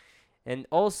sorry. And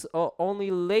also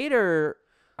only later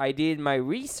I did my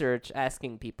research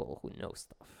asking people who know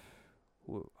stuff,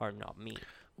 who are not me.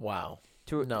 Wow.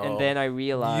 No. And then I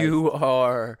realized You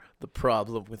are the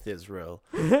problem with Israel.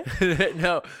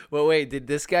 No, well, wait.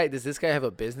 Does this guy have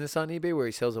a business on eBay where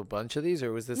he sells a bunch of these,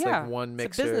 or was this like one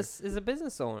mixer? Is a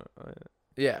business owner.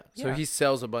 Yeah. So Yeah. he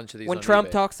sells a bunch of these. When on Trump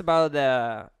eBay. talks about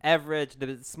the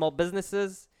small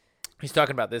businesses, he's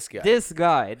talking about this guy. this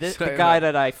guy, the Sorry guy about-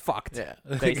 that I fucked. Yeah,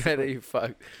 the guy that basically. you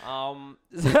fucked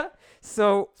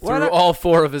So what? through all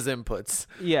 4 of his inputs.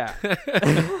 Yeah.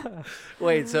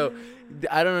 Wait, so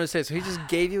I don't understand. So he just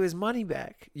gave you his money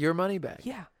back, your money back.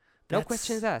 Yeah. No That's-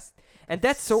 questions asked. And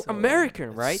that's so American,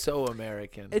 it's right? So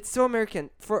American. It's so American.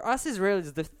 For us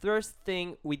Israelis, the first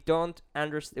thing we don't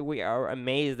understand, we are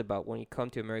amazed about when you come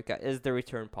to America is the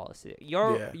return policy.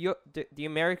 The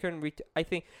American, I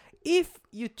think, if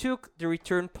you took the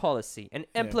return policy and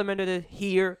implemented it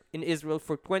here in Israel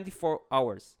for 24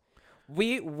 hours,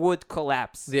 we would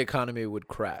collapse. The economy would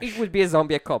crash. It would be a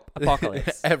zombie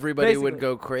apocalypse. Everybody would Basically.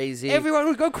 go crazy. Everyone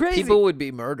would go crazy. People would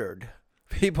be murdered.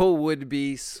 People would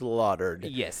be slaughtered.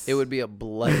 Yes. It would be a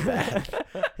bloodbath.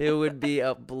 It would be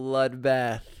a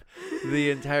bloodbath. The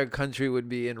entire country would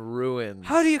be in ruins.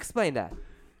 How do you explain that?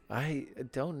 I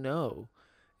don't know.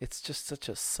 It's just such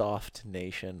a soft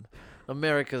nation.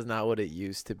 America's not what it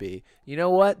used to be. You know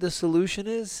what the solution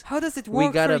is? How does it We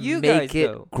work gotta for you make guys, it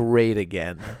though? great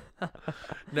again.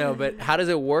 No, but how does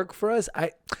it work for us?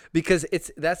 Because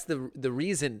that's the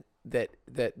reason that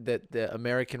the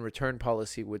American return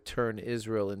policy would turn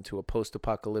Israel into a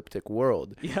post-apocalyptic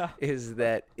world. Yeah. Is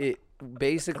that it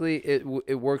basically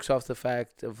it works off the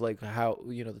fact of like how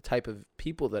the type of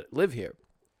people that live here.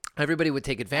 Everybody would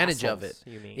take advantage of it. Assholes,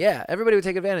 you mean? Yeah, everybody would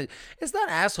take advantage. It's not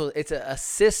assholes. It's a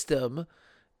system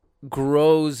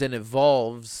grows and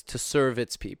evolves to serve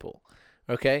its people.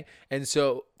 Okay? And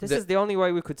so This is the only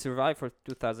way we could survive for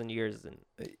 2,000 years, and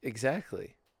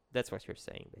exactly. that's what you're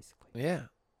saying, basically. Yeah.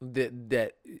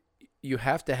 That you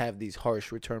have to have these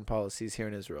harsh return policies here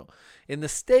in Israel. In the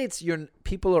States,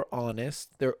 people are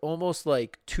honest. They're almost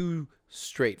like too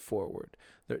straightforward.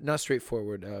 They're not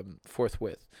straightforward,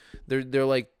 forthwith. They're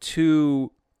like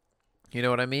too, you know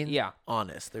what I mean? Yeah.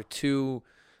 Honest. They're too.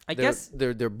 I guess.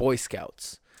 they're Boy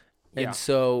Scouts, Yeah.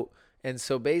 and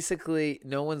so basically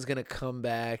no one's gonna come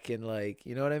back and like,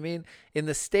 you know what I mean? In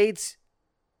the States,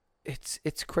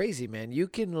 it's crazy, man. You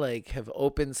can like have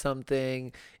opened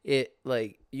something. It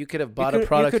like you could have bought a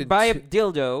product. You could buy a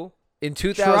dildo. in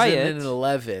try it.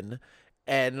 2011,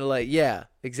 and like yeah,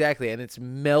 exactly, and it's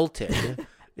melted.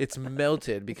 It's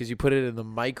melted because you put it in the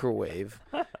microwave,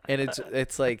 and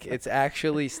it's like it's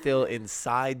actually still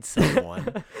inside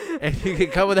someone, and you can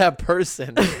come with that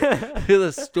person to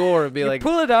the store and be You like,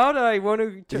 pull it out. I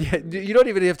want to. yeah, you don't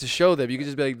even have to show them. You can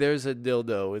just be like, "There's a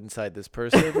dildo inside this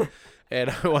person, and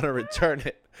I want to return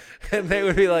it," and they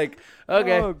would be like,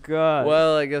 "Okay, Oh God.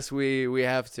 well, I guess we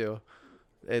have to."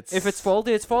 If it's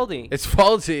faulty, it's faulty. it's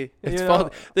faulty. It's You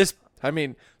faulty. know. I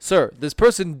mean, sir, this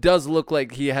person does look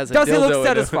like he has a Does he dildo. look in him.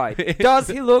 satisfied? Does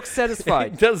he look He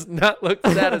satisfied? does not look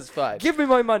satisfied. Give me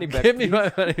my money back. Give me please.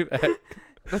 my money back.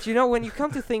 But you know, when you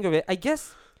come to think of it, I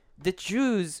guess the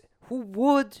Jews who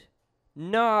would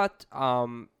not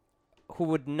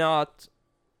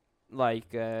like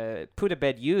put a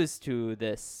bad use to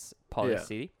this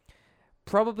policy,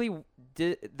 probably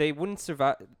they wouldn't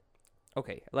survive.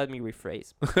 Okay, let me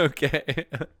rephrase. Okay.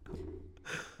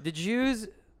 The Jews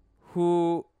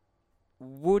who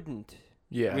wouldn't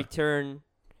Yeah. return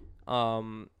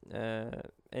and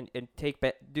take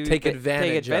Take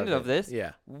advantage of it. this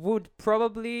Yeah. would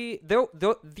probably though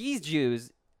these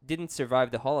Jews didn't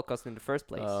survive the Holocaust in the first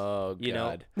place. Oh you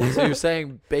know? God. So you're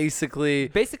saying basically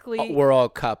Basically, we're all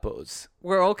capos.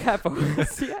 we're all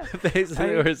capos. Yeah.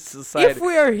 Basically, I- we're society. If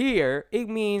we are here, it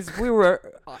means we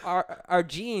were our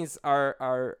genes are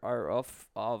of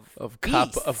of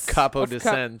beasts, capo of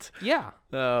descent. yeah.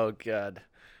 Oh God.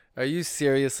 Are you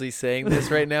seriously saying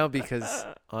this right now? Because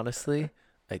honestly,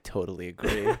 I totally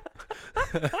agree.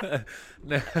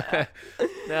 no,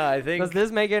 I think Does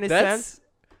this make any that's sense?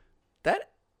 that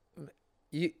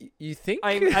you think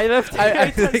I left I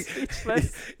I think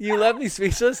speechless. you left me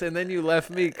speechless, and then you left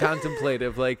me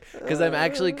contemplative, like, because I'm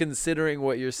actually considering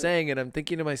what you're saying, and I'm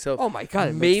thinking to myself, Oh my God!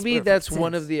 it makes maybe perfect that's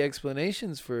one of sense. the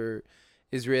explanations for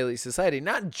Israeli society,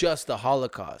 not just the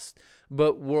Holocaust,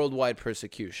 but worldwide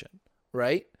persecution,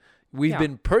 right? We've Yeah.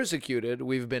 been persecuted,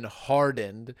 we've been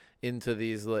hardened into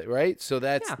these, right? So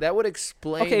Yeah. that would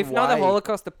explain Okay, if why not the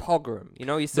Holocaust, the pogrom. You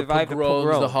know, you the survived the pogroms,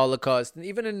 pogrom. the Holocaust, and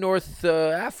even in North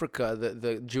Africa,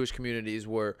 the Jewish communities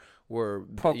were were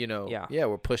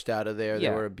pushed out of there. They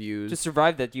Yeah. were abused. To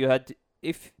survive that, you had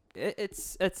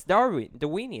it's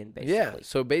Darwinian basically. Yeah.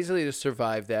 So basically, to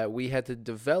survive that, we had to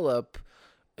develop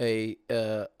a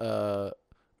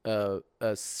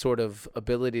sort of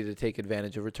ability to take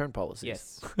advantage of return policies.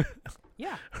 Yes.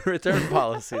 Yeah. Return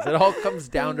policies. It all comes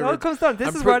down to. It all comes down. This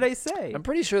I'm is pre- what I say. I'm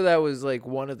pretty sure that was like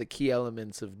one of the key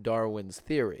elements of Darwin's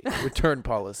theory, return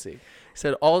policy. He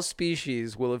said all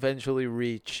species will eventually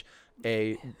reach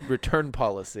a return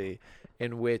policy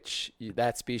in which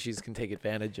that species can take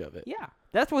advantage of it. Yeah,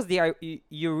 that was the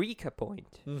eureka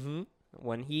point Mm-hmm.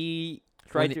 when he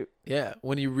tried to. Yeah,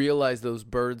 when he realized those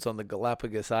birds on the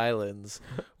Galapagos Islands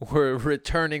were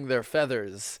returning their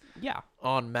feathers Yeah.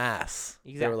 en masse.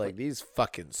 They were Exactly. like, these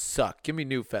fucking suck. Give me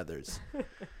new feathers.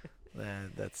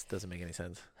 That doesn't make any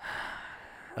sense.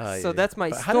 So that's my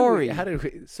But story. How did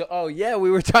we? So, oh yeah,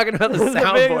 we were talking about the The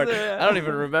soundboard. biggest, I don't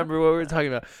even remember what we were talking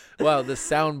about. Wow, the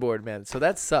soundboard, man. So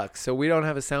that sucks. So we don't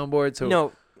have a soundboard. So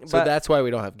No, so but that's why we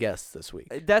don't have guests this week.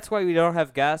 that's why we don't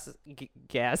have gas.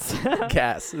 Gas.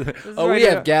 Gas. is Oh, right we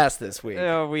now. have gas this week.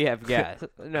 No, we have gas.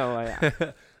 No,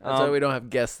 That's why we don't have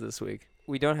guests this week.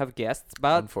 we don't have guests.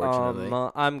 But Unfortunately.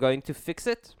 I'm going to fix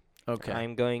it. Okay.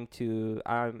 I'm going to.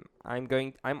 I'm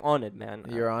on it, man.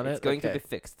 You're on It's it? going to Okay. be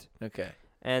fixed. Okay.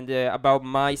 And about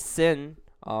my sin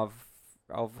of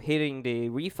hitting the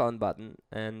refund button,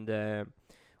 and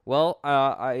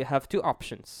I have two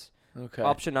options. Okay.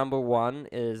 Option number one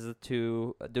is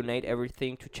to donate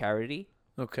everything to charity,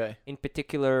 Okay. in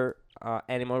particular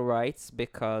animal rights,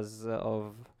 because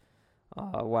of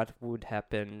what would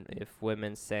happen if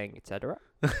women sang, etc.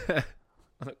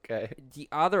 Okay. The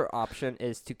other option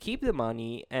is to keep the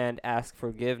money and ask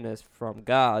forgiveness from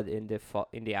God in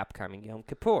the upcoming Yom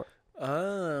Kippur.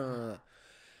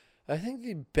 I think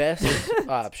the best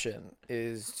option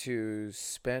is to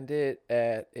spend it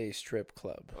at a strip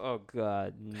club. Oh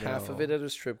God, no. Half of it at a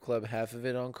strip club, half of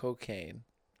it on cocaine,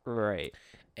 Right.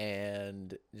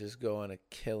 and just go on a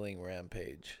killing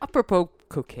rampage. Apropos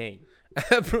cocaine.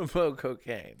 Apropos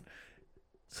cocaine.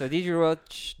 So did you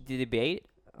watch the debate?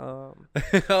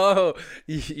 Oh,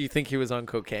 you think he was on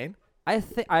cocaine? I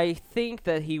think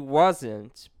that he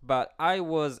wasn't, but I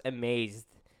was amazed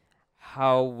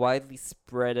how widely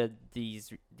spread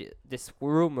this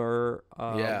rumor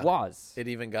Yeah. was. It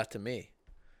even got to me.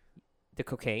 The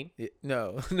cocaine.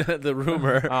 No, the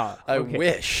rumor. Ah, I okay.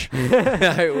 wish.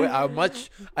 I'd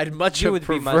much You have would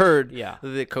be much- preferred yeah.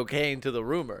 the cocaine to the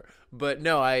rumor. But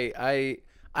no, I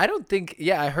don't think.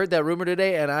 Yeah, I heard that rumor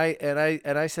today, and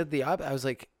I said the opposite. I was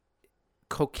like,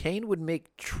 cocaine would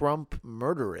make Trump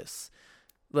murderous.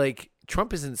 Like,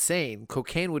 Trump is insane.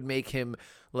 Cocaine would make him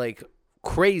like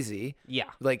crazy. Yeah.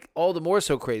 Like, all the more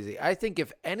so crazy. I think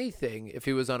if anything, if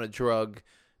he was on a drug,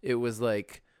 it was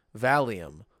like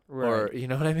Valium. Or, Right. you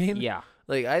know what I mean? Yeah.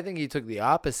 Like, I think he took the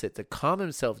opposite to calm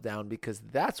himself down, because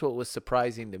that's what was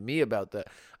surprising to me about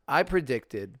I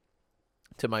predicted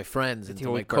to my friends and That he to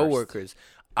my would burst. coworkers,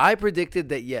 I predicted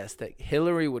that, yes, that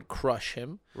Hillary would crush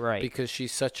him Right. because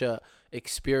she's such a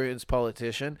experienced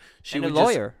politician. She And a would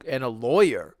just- lawyer. and a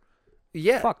lawyer.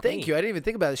 Yeah, Fuck thank me. you. I didn't even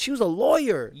think about it. She was a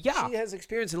lawyer. Yeah. She has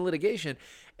experience in litigation.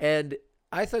 And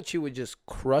I thought she would just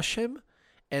crush him,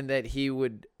 and that he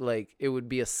would, like, it would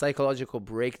be a psychological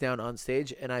breakdown on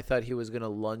stage, and I thought he was going to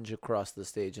lunge across the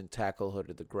stage and tackle her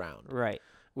to the ground, Right.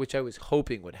 which I was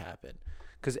hoping would happen,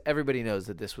 because everybody knows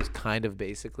that this was kind of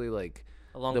basically like,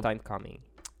 A long The- time coming.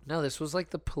 no, this was like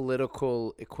the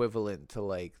political equivalent to,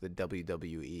 like, the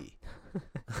WWE.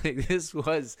 Like,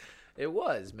 it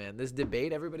was, man. This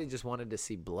debate, everybody just wanted to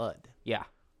see blood. Yeah.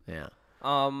 Yeah.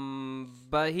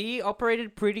 But he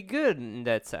operated pretty good in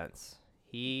that sense.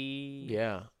 He.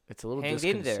 Yeah, it's a little Hanged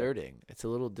in there. disconcerting. It's a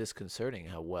little disconcerting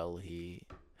how well he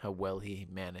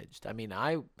managed. I mean,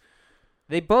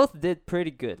 They both did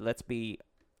pretty good. Let's be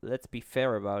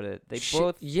fair about it. They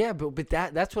both. yeah, but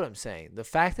that's what I'm saying. The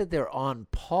fact that they're on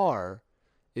par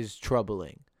is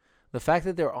troubling. The fact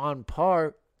that they're on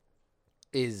par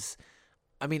is,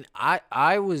 I mean,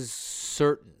 I was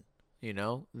certain,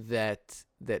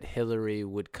 that Hillary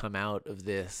would come out of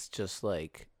this just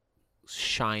like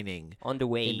shining On the in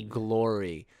wave.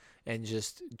 glory, and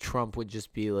just Trump would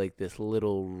just be like this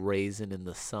little raisin in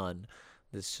the sun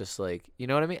that's just like, you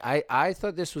know what I mean? I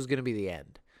thought this was going to be the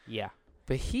end, Yeah.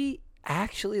 but he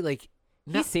actually, like,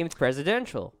 He seemed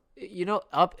presidential.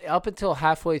 up until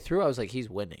halfway through, I was like, he's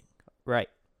winning, Right.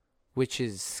 which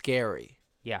is scary.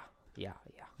 Yeah. Yeah.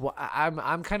 Yeah. Well,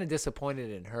 I'm kind of disappointed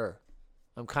in her.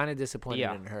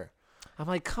 Yeah. in her. I'm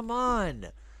like, come on.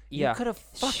 Yeah. You could have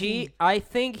fucking... I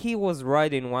think he was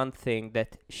right in one thing,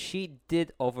 that she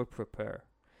did over-prepare.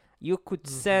 You could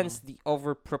sense the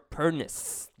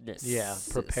over-preparedness. Yeah,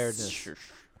 preparedness.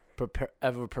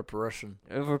 Preparation.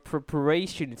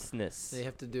 Over-preparationsness. They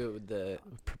have to do it with the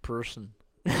preparation.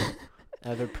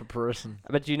 Ever preparation.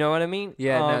 But you know what I mean?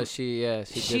 Yeah, no, she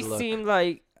She did look. seemed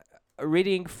like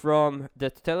reading from the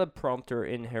teleprompter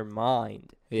in her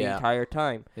mind the Yeah. entire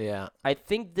time. Yeah. I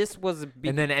think this was a big...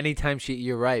 And then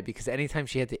you're right, because anytime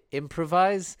she had to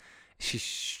improvise, she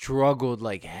struggled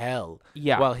like hell.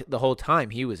 Yeah. Well, the whole time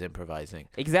he was improvising.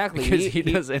 Exactly. Because he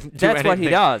doesn't do That's what he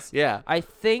anything. does. Yeah. I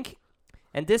think,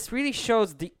 and this really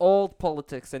shows the old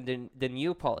politics and the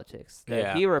new politics that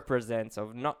Yeah. he represents,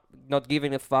 of not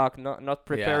giving a fuck, not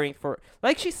preparing for,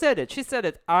 like she said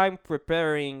it. I've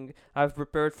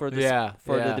prepared for this, Yeah,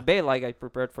 for the yeah. debate, like I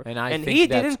prepared for. And I think he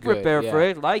that's didn't good, prepare for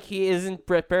yeah. it, like he isn't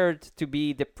prepared to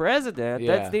be the president.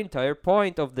 Yeah. That's the entire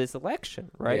point of this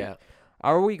election, right? Yeah.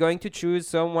 Are we going to choose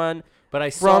someone But I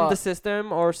from saw the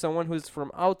system, or someone who's from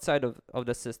outside of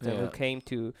the system, who Yeah. came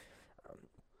to...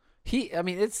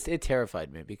 it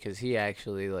terrified me, because he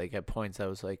actually, like, at points I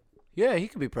was like, yeah, he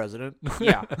could be president.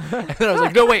 Yeah. And then I was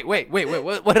like, no, wait,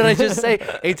 what did I just say?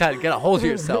 Eitan, get a hold of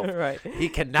yourself. Right. He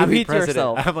cannot be Delete president.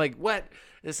 yourself. I'm like, what?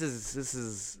 This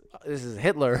is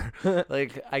Hitler.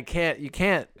 Like, you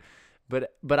can't.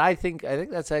 But I think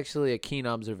that's actually a keen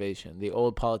observation, the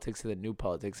old politics and the new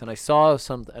politics. And I saw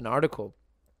an article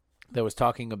that was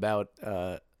talking about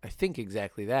I think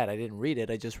exactly that. I didn't read it.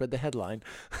 I just read the headline.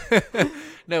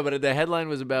 No, but the headline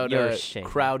was about You're ashamed.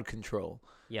 crowd control.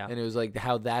 Yeah. And it was like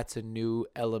how that's a new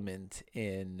element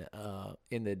in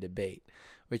the debate,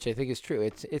 which I think is true.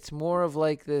 It's more of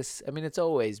like this. I mean, it's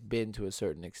always been to a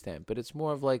certain extent, but it's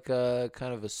more of like a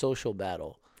kind of a social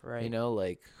battle. Right. You know,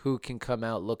 like who can come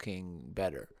out looking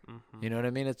better. Mhm. You know what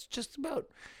I mean? It's just about.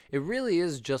 It really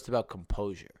is just about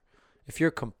composure. If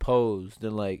you're composed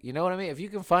and, like, you know what I mean? If you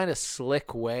can find a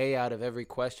slick way out of every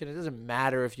question, it doesn't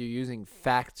matter if you're using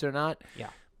facts or not. Yeah.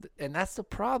 And that's the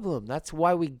problem. That's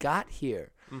why we got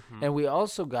here. Mhm. And we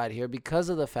also got here because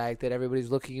of the fact that everybody's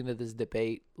looking into this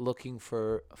debate looking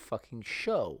for a fucking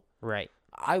show. Right.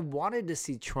 I wanted to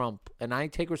see Trump, and I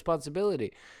take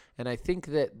responsibility. And I think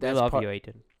that We that's love part. you,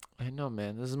 Aiton. I know,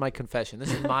 man. This is my confession.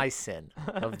 This is my sin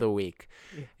of the week.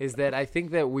 Yeah. Is that I think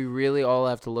that we really all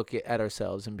have to look at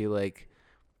ourselves and be like,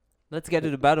 Let's get to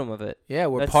the bottom of it. yeah,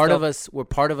 we're Let's part of stop- us. We're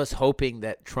part of us hoping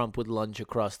that Trump would lunge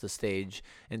across the stage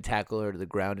and tackle her to the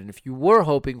ground. And if you were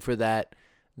hoping for that,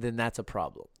 then that's a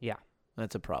problem. Yeah.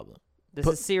 That's a problem. This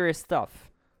But- is serious stuff.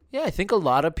 Yeah, I think a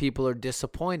lot of people are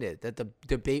disappointed that the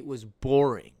debate was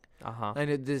boring. Uh-huh.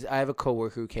 And I have a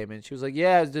coworker who came in. She was like,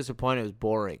 "Yeah, I was disappointed. It was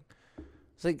boring."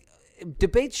 It's like,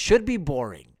 debates should be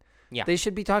boring. Yeah. They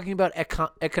should be talking about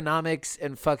economics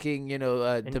and fucking, And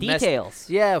domestic. details.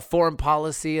 Yeah, foreign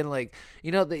policy and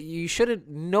that you shouldn't.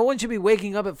 No one should be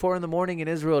waking up at 4 a.m. in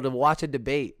Israel to watch a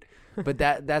debate. But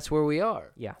that's where we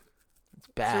are. Yeah. It's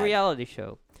It's bad. a reality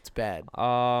show. It's bad. It's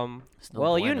no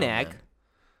Well, you bueno, nag.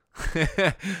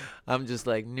 man. I'm just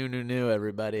like new,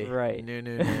 everybody. Right. New.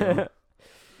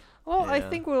 Well, I Yeah.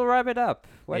 think we'll wrap it up.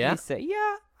 What do Yeah? you say?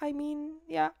 Yeah, I mean,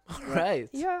 yeah. Right.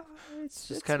 Yeah, It's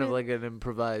just kind of been- like an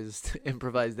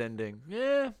improvised ending.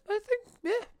 Yeah, I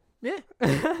think. Yeah.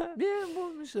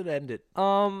 Well, we should end it.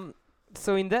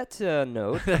 So in that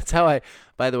note, That's how I.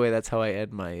 By the way, that's how I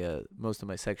end my most of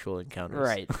my sexual encounters.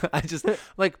 right? I just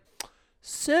like.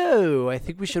 So I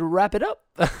think we should wrap it up.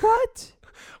 What?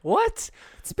 What?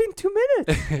 It's been 2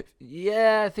 minutes.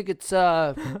 Yeah, I think it's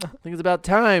about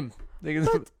time.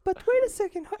 But wait a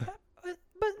second.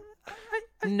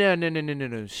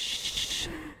 No. Shh.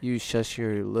 You shush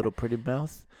your little pretty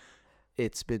mouth.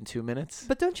 It's been 2 minutes.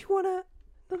 But don't you wanna?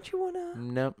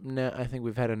 No. I think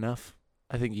we've had enough.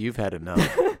 I think you've had enough.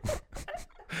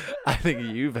 I think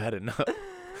you've had enough.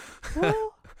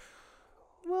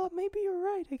 Well, maybe you're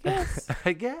right. I guess.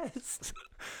 I guess.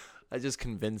 I just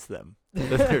convinced them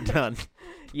that they're done.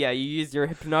 Yeah, you used your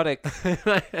hypnotic,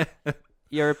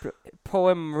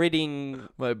 poem reading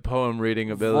My poem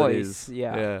reading abilities. voice,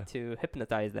 yeah, to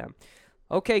hypnotize them.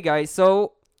 Okay, guys.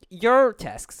 So your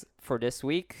tasks for this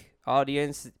week,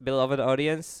 audience, beloved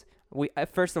audience. We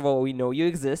first of all, we know you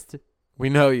exist. We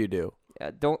know you do.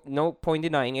 No point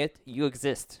denying it. You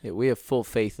exist. Yeah, we have full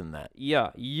faith in that.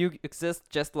 Yeah, you exist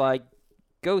just like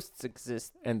ghosts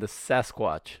exist. And the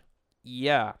Sasquatch.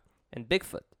 Yeah, and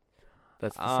Bigfoot.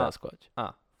 That's the Sasquatch.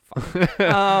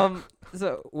 Sasquatch.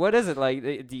 So what is it like?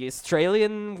 The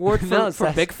Australian word for, No, for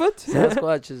Bigfoot?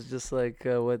 Sasquatch is just like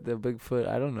what the Bigfoot.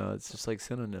 I don't know. It's just like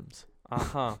synonyms.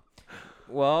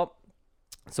 Well,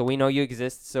 so we know you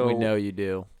exist. So We know you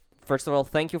do. first of all,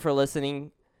 thank you for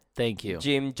listening, Thank you.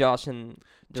 Jim, Josh, and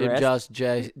the Jim, rest.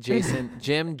 Josh, Jason.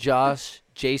 Jim, Josh,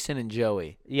 Jason, and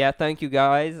Joey. Yeah, thank you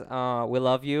guys. We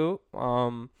love you.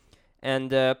 And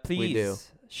do. please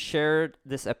share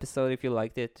this episode if you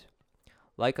liked it.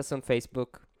 Like us on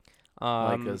Facebook.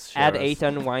 Like us, share Add us.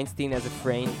 Eitan Weinstein as a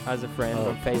friend on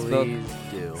Facebook. Please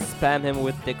do. Spam him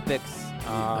with dick pics.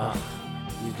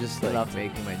 You just like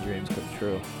making my dreams come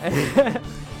true.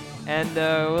 And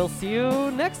we'll see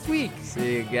you next week.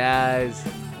 See you guys.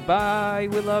 Bye.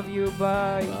 We love you.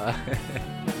 Bye. Bye.